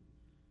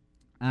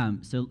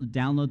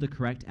download the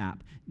correct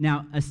app.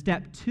 Now, a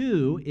step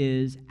 2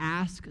 is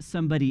ask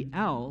somebody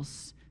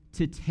else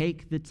to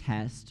take the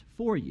test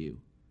for you.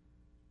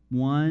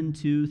 1,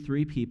 2,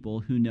 3 people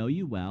who know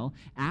you well,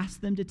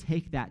 ask them to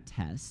take that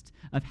test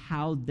of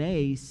how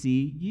they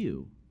see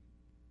you.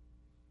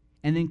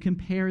 And then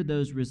compare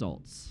those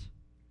results.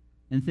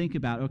 And think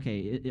about,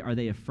 okay, are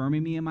they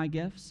affirming me in my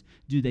gifts?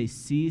 Do they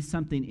see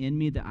something in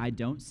me that I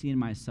don't see in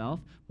myself?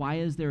 Why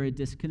is there a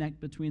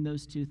disconnect between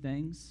those two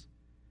things?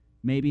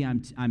 Maybe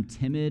I'm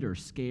timid or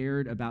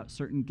scared about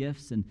certain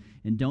gifts and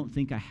don't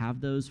think I have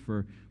those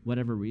for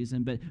whatever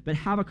reason. But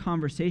have a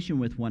conversation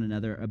with one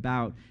another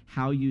about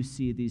how you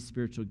see these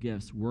spiritual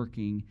gifts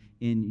working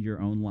in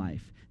your own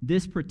life.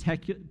 This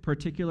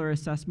particular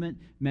assessment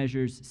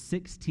measures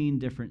 16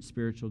 different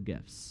spiritual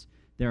gifts.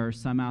 There are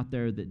some out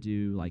there that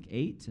do like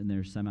 8, and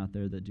there's some out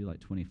there that do like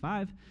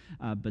 25,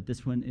 but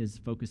this one is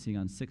focusing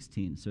on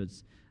 16, so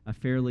it's a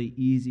fairly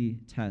easy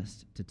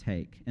test to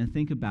take. And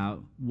think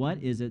about,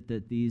 what is it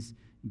that these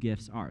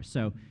gifts are?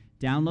 So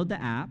download the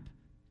app,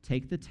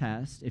 take the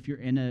test. If you're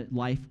in a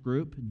life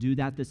group, do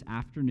that this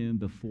afternoon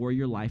before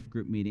your life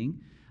group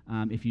meeting.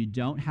 If you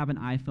don't have an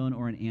iPhone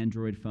or an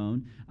Android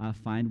phone,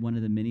 find one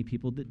of the many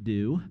people that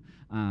do,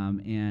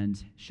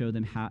 and show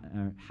them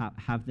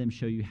have them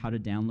show you how to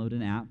download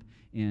an app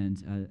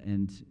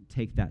and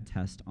take that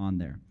test on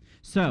there.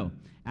 So,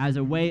 as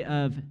a way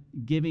of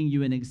giving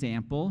you an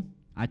example,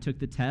 I took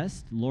the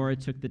test, Laura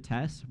took the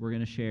test. We're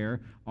going to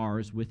share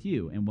ours with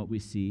you and what we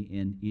see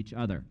in each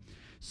other.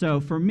 So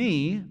for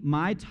me,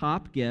 my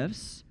top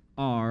gifts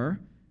are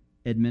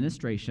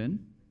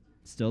administration,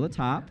 still the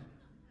top.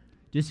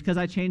 Just because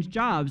I changed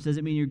jobs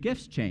doesn't mean your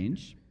gifts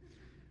change.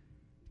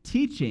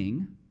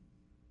 Teaching,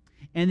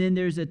 and then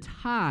there's a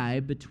tie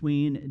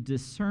between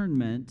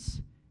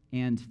discernment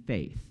and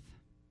faith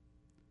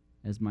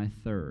as my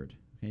third.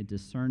 Okay,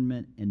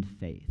 discernment and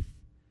faith.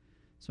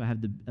 So I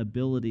have the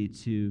ability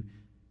to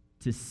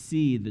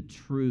see the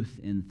truth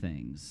in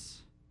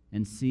things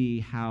and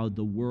see how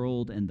the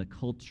world and the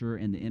culture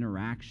and the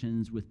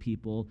interactions with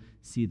people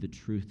see the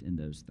truth in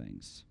those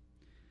things.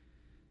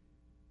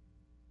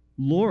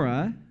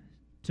 Laura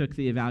took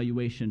the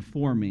evaluation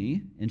for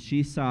me, and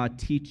she saw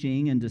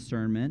teaching and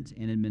discernment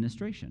and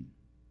administration.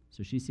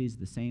 So she sees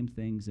the same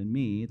things in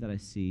me that I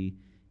see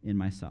in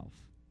myself.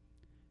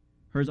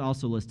 Hers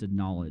also listed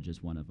knowledge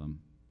as one of them,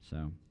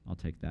 so I'll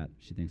take that.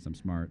 She thinks I'm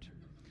smart.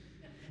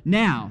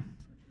 Now,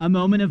 a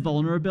moment of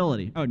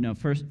vulnerability. Oh, no,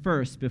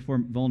 first, before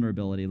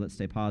vulnerability, let's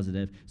stay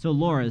positive. So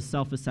Laura's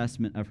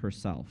self-assessment of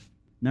herself.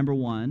 Number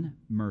 1,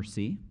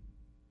 mercy.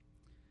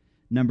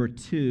 Number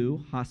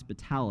 2,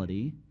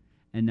 hospitality.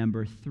 And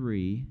number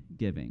 3,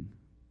 giving.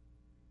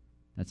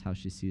 That's how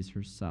she sees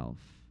herself.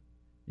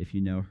 If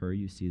you know her,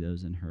 you see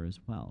those in her as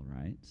well,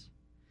 right?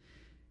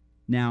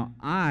 Now,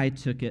 I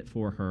took it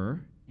for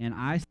her, and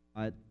I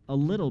saw it a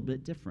little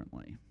bit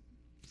differently.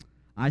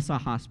 I saw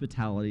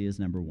hospitality as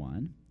number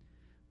 1,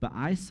 but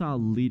I saw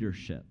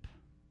leadership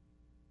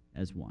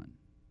as 1.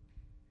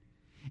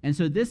 And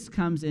so this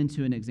comes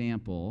into an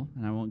example,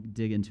 and I won't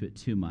dig into it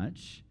too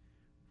much,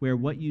 where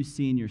what you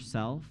see in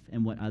yourself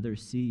and what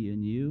others see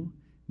in you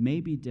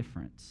may be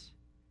different,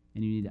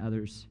 and you need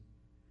others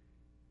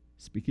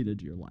speaking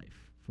into your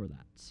life for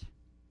that.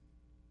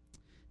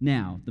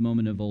 Now, the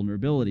moment of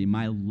vulnerability,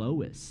 my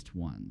lowest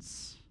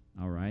ones,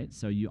 all right?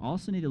 So you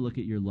also need to look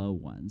at your low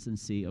ones and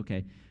see,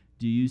 okay,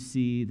 do you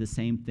see the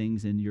same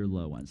things in your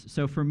low ones?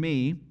 So for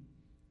me,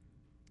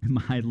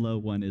 my low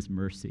one is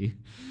mercy.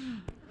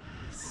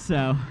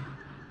 So,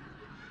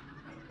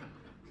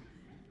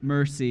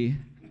 mercy.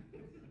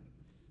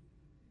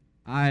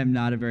 I am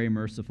not a very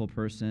merciful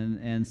person,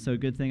 and so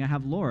good thing I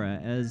have Laura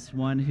as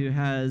one who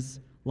has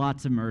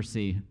lots of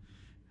mercy.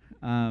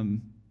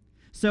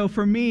 So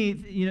for me,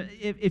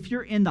 if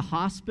you're in the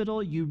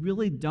hospital, you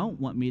really don't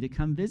want me to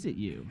come visit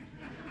you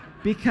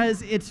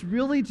because it's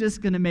really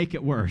just going to make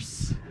it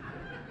worse.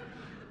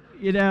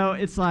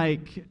 It's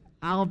like,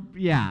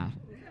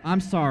 I'm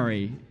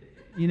sorry.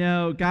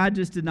 God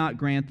just did not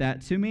grant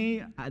that to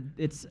me.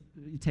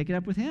 Take it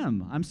up with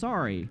him. I'm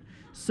sorry.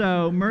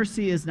 So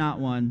mercy is not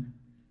one.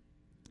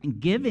 And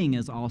giving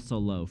is also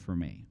low for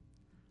me.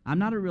 I'm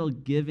not a real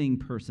giving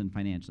person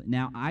financially.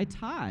 Now, I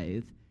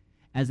tithe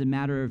as a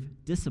matter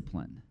of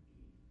discipline,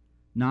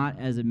 not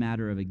as a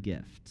matter of a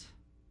gift.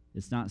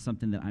 It's not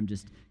something that I'm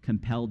just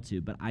compelled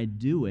to, but I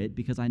do it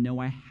because I know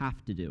I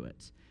have to do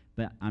it.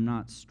 But I'm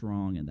not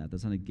strong in that.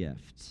 That's not a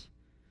gift.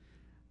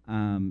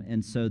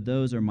 And so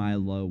those are my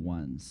low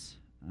ones.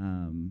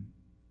 And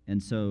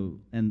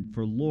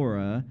for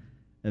Laura,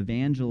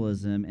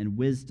 evangelism and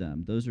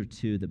wisdom, those are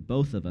two that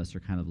both of us are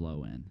kind of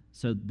low in.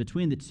 So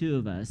between the two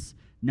of us,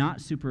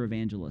 not super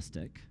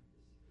evangelistic.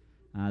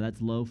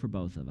 That's low for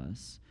both of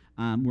us.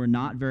 We're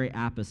not very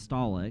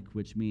apostolic,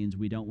 which means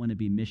we don't want to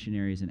be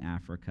missionaries in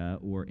Africa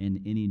or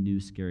in any new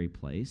scary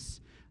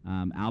place.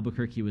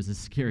 Albuquerque was as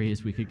scary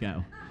as we could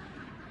go.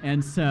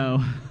 And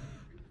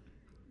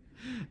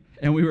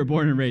we were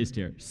born and raised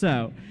here.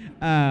 So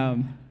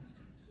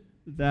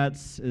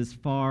that's as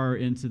far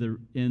into the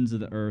ends of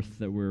the earth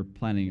that we're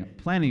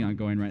planning on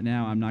going right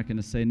now. I'm not going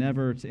to say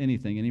never to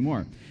anything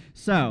anymore.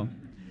 So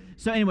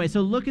anyway,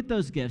 so look at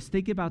those gifts.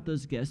 Think about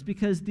those gifts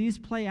because these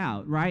play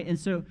out, right? And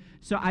so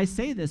I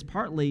say this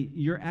partly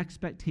your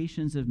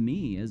expectations of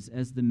me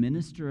as the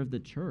minister of the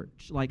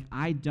church. Like,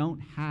 I don't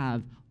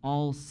have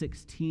all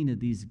 16 of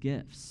these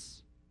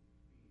gifts,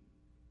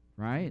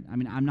 right? I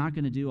mean, I'm not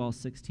going to do all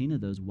 16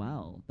 of those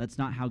well. That's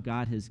not how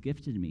God has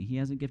gifted me. He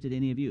hasn't gifted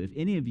any of you. If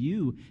any of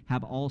you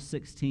have all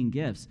 16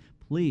 gifts,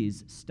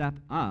 please step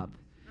up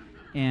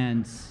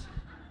and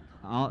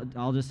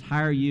I'll just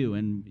hire you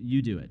and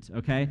you do it,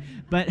 okay?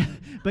 But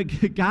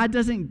God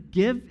doesn't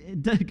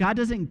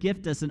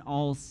gift us in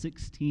all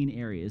 16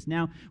 areas.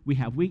 Now, we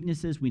have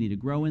weaknesses. We need to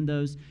grow in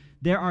those.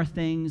 There are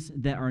things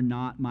that are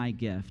not my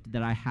gift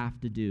that I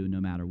have to do no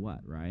matter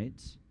what, right?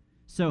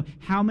 So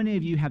how many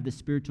of you have the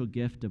spiritual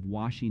gift of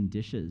washing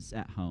dishes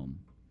at home?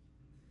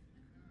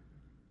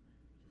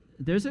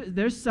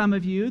 There's some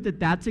of you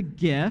that's a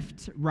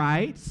gift,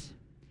 right?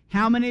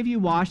 How many of you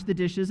wash the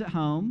dishes at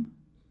home?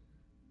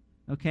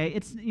 Okay,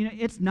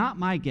 it's not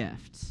my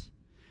gift.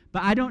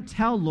 But I don't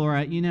tell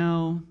Laura,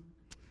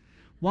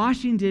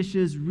 washing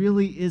dishes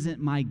really isn't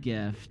my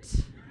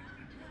gift.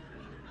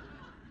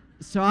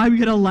 So I'm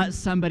going to let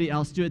somebody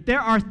else do it.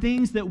 There are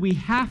things that we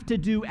have to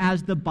do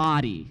as the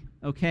body,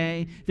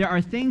 okay? There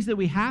are things that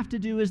we have to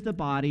do as the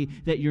body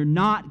that you're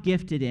not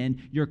gifted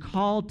in. You're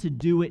called to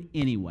do it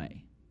anyway.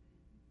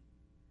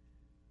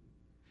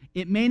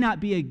 It may not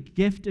be a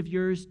gift of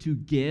yours to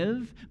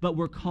give, but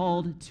we're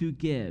called to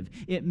give.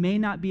 It may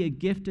not be a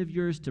gift of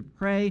yours to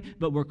pray,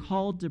 but we're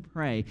called to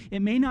pray.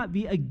 It may not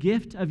be a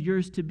gift of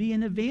yours to be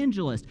an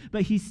evangelist,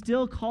 but he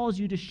still calls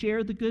you to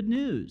share the good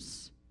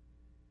news.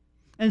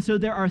 And so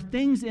there are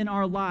things in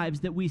our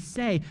lives that we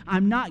say,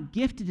 I'm not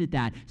gifted at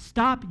that.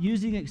 Stop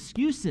using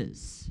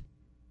excuses.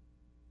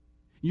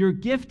 Your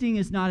gifting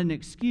is not an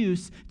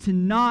excuse to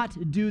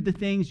not do the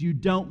things you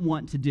don't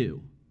want to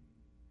do.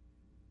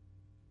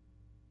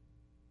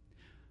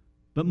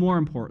 But more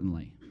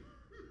importantly,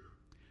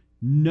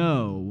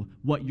 know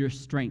what your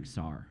strengths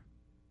are.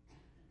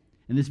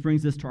 And this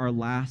brings us to our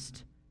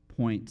last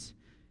point.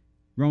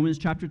 Romans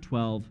chapter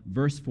 12,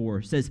 verse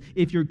 4 says,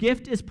 if your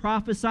gift is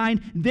prophesying,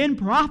 then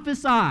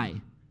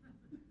prophesy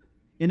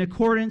in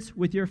accordance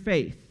with your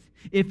faith.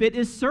 If it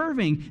is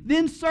serving,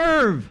 then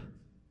serve.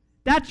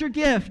 That's your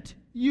gift.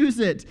 Use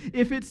it.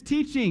 If it's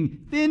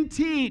teaching, then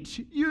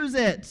teach. Use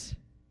it.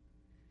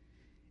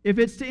 If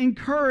it's to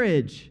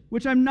encourage,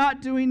 which I'm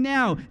not doing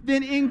now,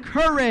 then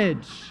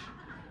encourage.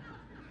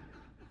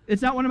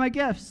 It's not one of my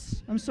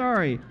gifts. I'm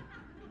sorry.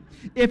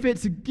 If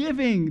it's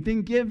giving,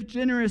 then give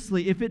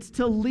generously. If it's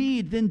to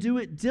lead, then do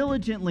it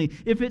diligently.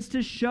 If it's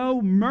to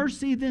show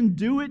mercy, then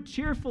do it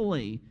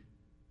cheerfully.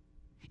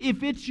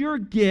 If it's your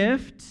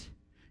gift,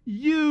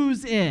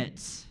 use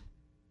it.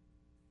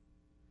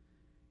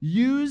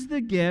 Use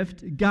the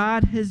gift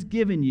God has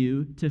given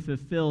you to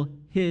fulfill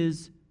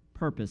his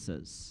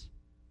purposes.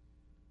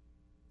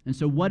 And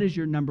so what is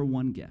your number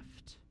one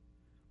gift?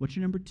 What's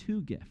your number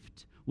two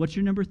gift? What's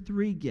your number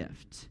three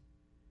gift?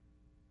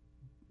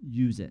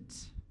 Use it.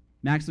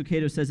 Max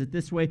Lucado says it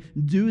this way,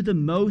 do the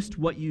most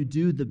what you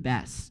do the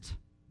best.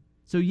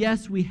 So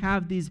yes, we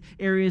have these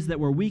areas that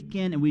we're weak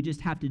in and we just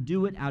have to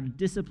do it out of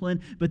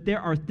discipline, but there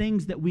are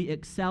things that we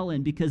excel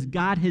in because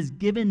God has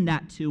given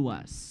that to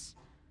us.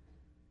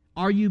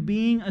 Are you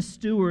being a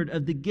steward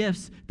of the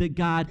gifts that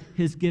God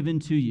has given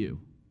to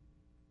you?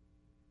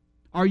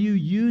 Are you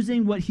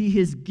using what He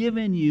has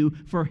given you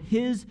for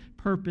His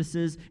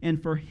purposes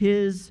and for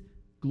His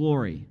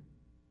glory?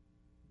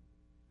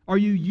 Are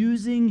you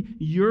using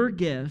your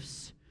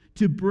gifts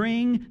to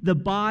bring the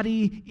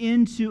body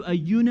into a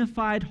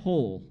unified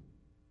whole?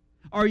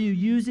 Are you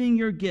using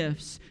your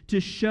gifts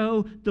to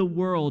show the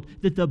world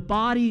that the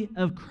body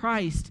of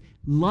Christ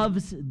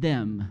loves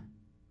them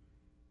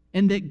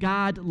and that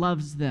God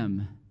loves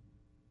them?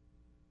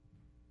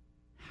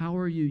 How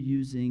are you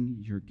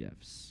using your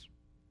gifts?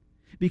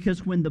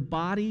 Because when the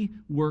body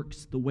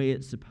works the way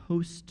it's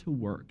supposed to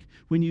work,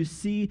 when you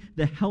see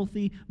the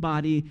healthy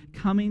body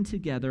coming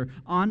together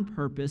on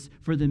purpose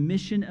for the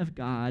mission of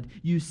God,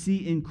 you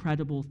see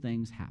incredible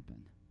things happen.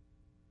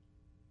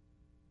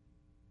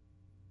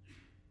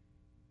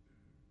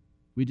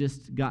 We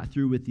just got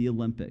through with the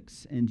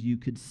Olympics, and you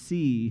could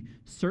see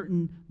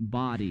certain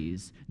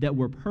bodies that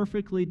were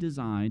perfectly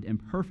designed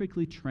and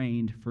perfectly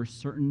trained for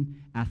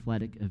certain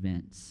athletic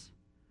events.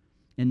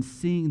 And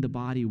seeing the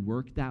body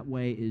work that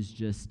way is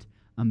just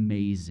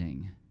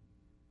amazing.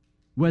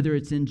 Whether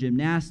it's in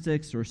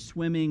gymnastics or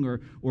swimming or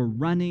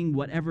running,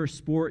 whatever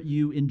sport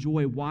you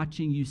enjoy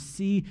watching, you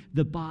see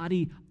the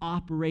body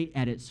operate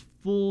at its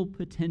full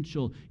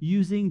potential,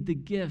 using the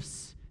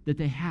gifts that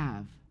they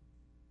have.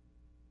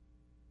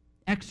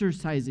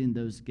 Exercising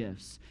those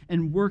gifts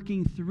and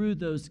working through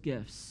those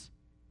gifts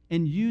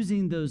and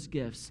using those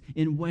gifts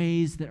in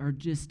ways that are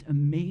just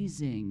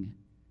amazing.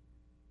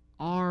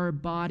 Our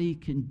body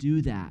can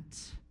do that.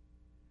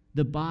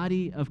 The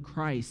body of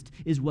Christ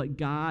is what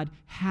God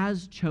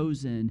has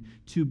chosen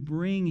to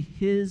bring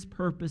His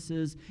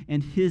purposes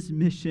and His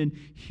mission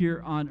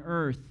here on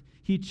earth.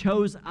 He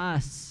chose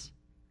us,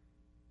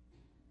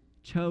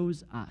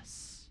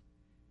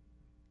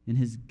 and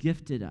has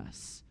gifted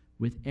us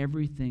with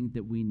everything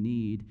that we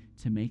need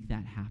to make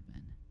that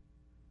happen.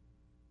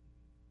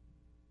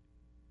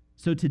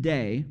 So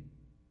today,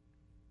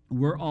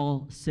 we're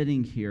all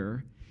sitting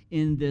here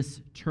in this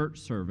church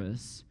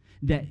service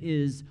that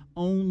is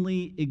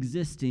only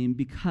existing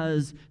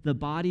because the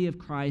body of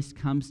Christ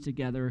comes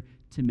together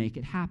to make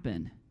it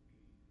happen.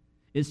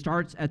 It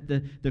starts at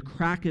the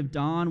crack of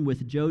dawn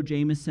with Joe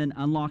Jameson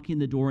unlocking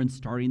the door and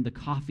starting the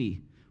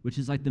coffee, which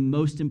is like the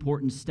most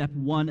important step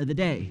one of the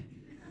day.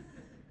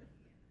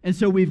 And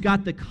so we've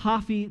got the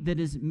coffee that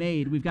is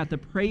made. We've got the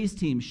praise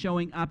team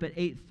showing up at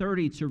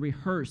 8:30 to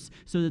rehearse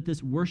so that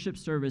this worship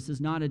service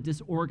is not a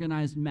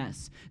disorganized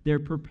mess. They're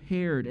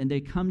prepared and they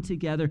come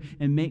together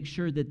and make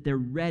sure that they're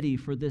ready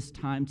for this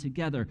time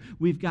together.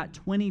 We've got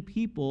 20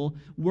 people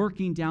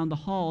working down the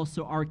hall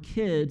so our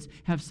kids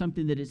have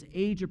something that is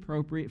age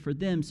appropriate for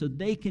them so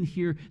they can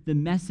hear the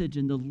message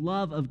and the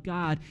love of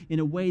God in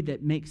a way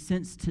that makes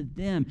sense to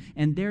them.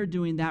 And they're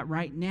doing that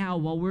right now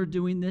while we're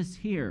doing this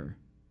here.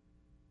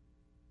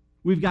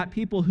 We've got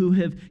people who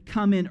have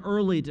come in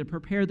early to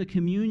prepare the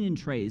communion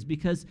trays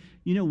because,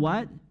 you know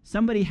what?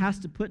 Somebody has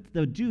to put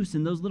the juice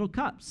in those little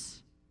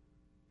cups.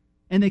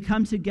 And they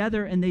come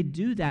together and they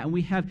do that. And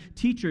we have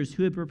teachers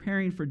who are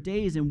preparing for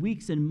days and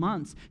weeks and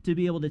months to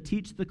be able to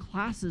teach the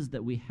classes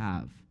that we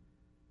have.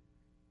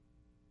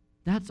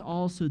 That's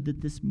all so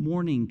that this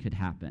morning could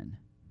happen.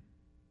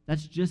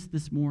 That's just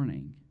this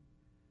morning.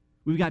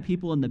 We've got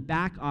people in the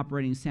back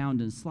operating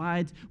sound and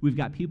slides. We've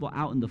got people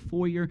out in the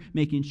foyer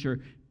making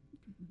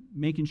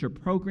sure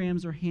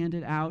programs are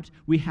handed out.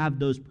 We have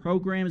those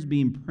programs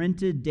being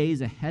printed days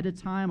ahead of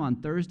time on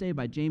Thursday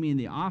by Jamie in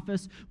the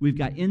office. We've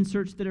got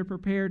inserts that are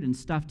prepared and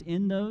stuffed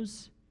in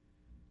those.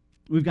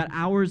 We've got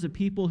hours of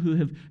people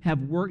who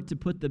have worked to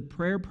put the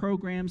prayer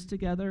programs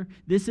together.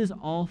 This is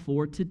all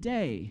for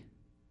today.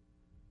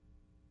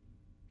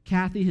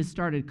 Kathy has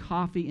started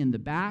coffee in the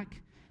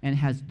back and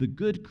has the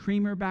good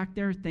creamer back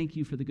there. Thank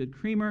you for the good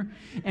creamer.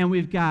 And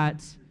we've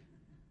got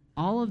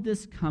all of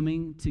this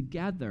coming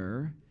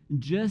together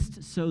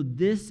just so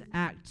this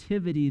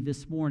activity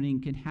this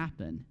morning can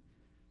happen.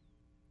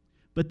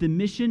 But the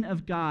mission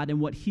of God and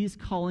what He's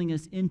calling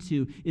us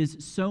into is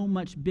so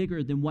much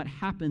bigger than what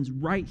happens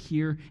right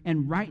here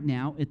and right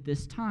now at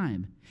this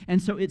time.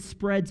 And so it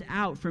spreads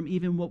out from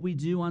even what we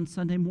do on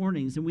Sunday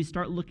mornings, and we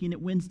start looking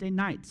at Wednesday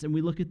nights, and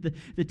we look at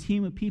the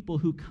team of people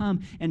who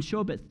come and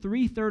show up at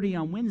 3:30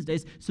 on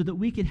Wednesdays so that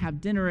we can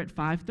have dinner at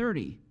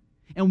 5:30.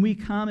 And we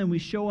come and we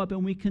show up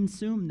and we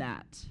consume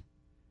that.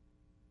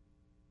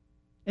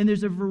 And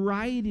there's a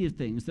variety of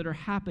things that are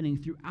happening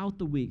throughout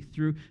the week,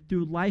 through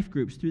life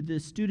groups, through the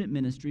student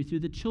ministry,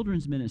 through the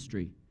children's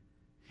ministry.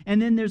 And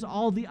then there's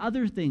all the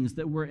other things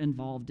that we're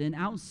involved in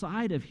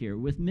outside of here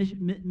with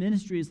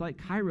ministries like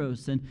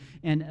Kairos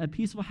and a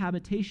Peaceful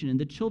Habitation and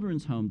the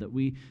children's home that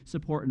we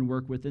support and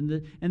work with, and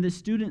the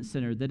student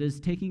center that is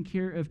taking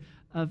care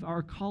of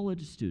our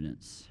college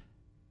students.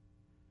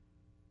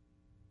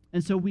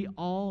 And so we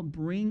all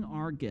bring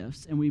our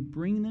gifts and we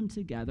bring them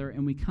together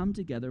and we come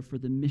together for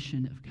the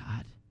mission of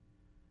God.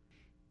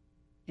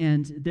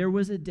 And there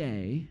was a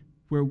day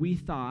where we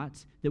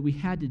thought that we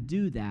had to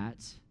do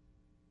that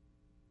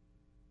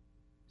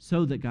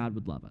so that God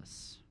would love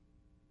us.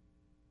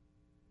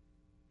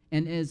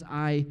 And as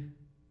I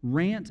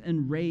rant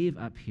and rave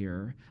up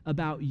here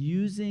about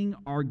using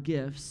our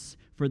gifts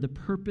for the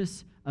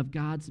purpose of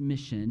God's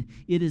mission,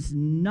 it is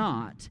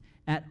not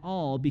at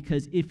all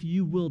because if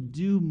you will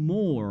do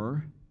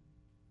more,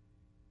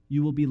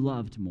 you will be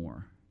loved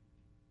more.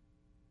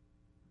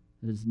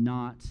 That is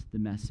not the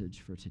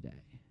message for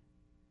today.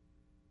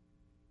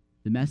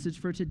 The message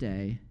for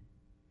today,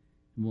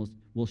 and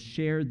we'll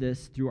share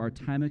this through our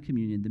time of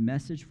communion, the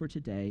message for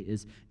today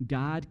is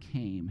God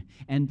came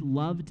and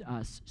loved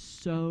us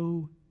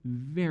so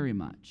very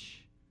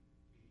much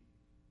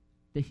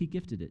that he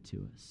gifted it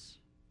to us.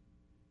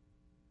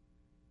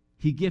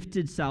 He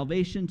gifted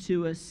salvation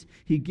to us.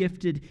 He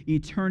gifted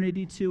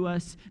eternity to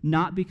us,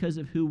 not because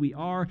of who we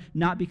are,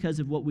 not because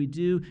of what we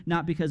do,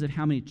 not because of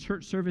how many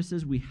church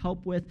services we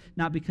help with,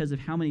 not because of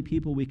how many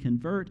people we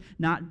convert,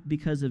 not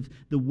because of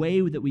the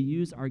way that we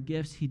use our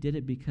gifts. He did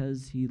it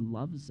because he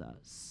loves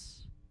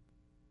us.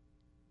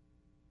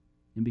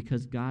 And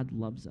because God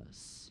loves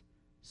us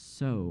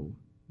so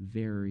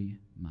very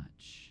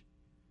much,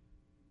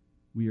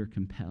 we are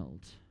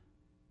compelled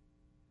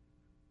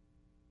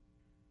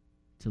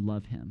to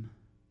love him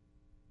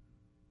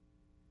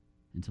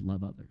and to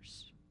love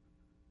others.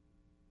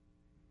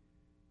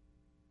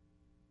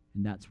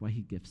 And that's why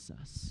he gifts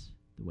us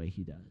the way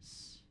he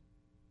does,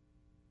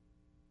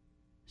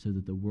 so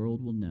that the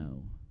world will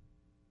know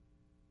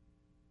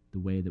the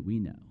way that we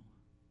know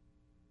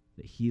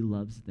that he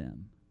loves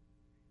them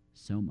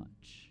so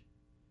much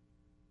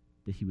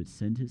that he would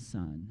send his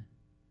son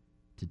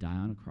to die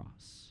on a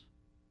cross.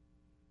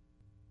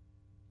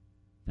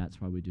 That's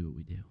why we do what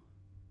we do.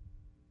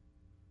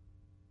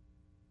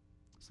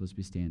 So let's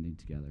be standing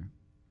together.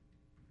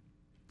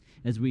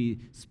 As we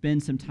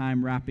spend some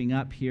time wrapping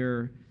up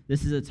here,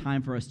 this is a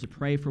time for us to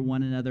pray for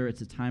one another.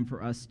 It's a time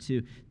for us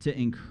to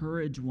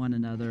encourage one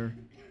another.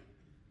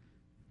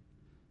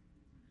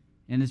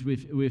 And as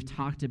we've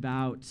talked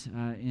about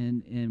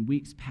in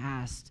weeks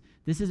past,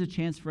 this is a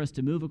chance for us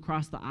to move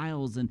across the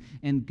aisles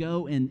and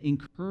go and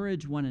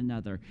encourage one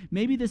another.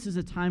 Maybe this is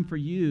a time for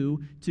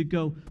you to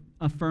go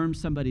affirm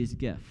somebody's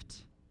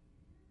gift.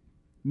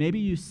 Maybe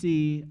you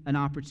see an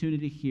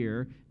opportunity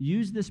here.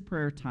 Use this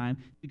prayer time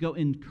to go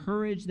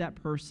encourage that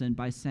person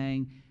by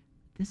saying,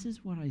 this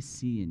is what I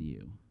see in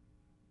you.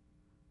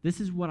 This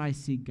is what I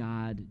see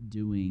God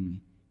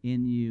doing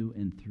in you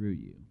and through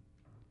you.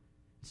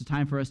 It's a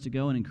time for us to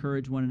go and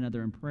encourage one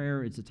another in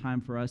prayer. It's a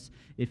time for us,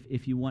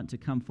 if you want to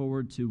come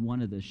forward to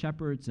one of the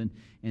shepherds and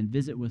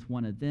visit with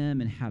one of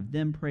them and have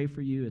them pray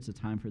for you, it's a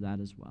time for that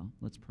as well.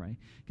 Let's pray.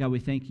 God, we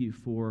thank you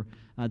for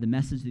the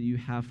message that you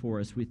have for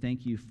us. We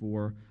thank you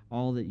for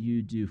all that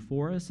you do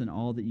for us and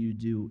all that you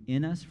do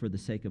in us for the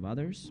sake of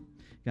others.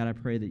 God, I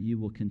pray that you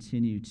will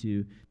continue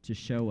to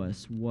show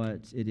us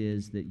what it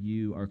is that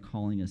you are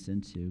calling us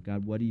into.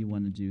 God, what do you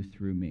want to do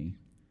through me?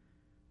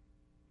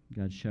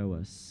 God, show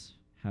us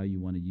how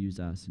you want to use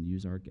us and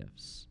use our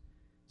gifts.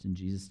 It's in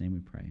Jesus' name we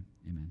pray.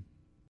 Amen.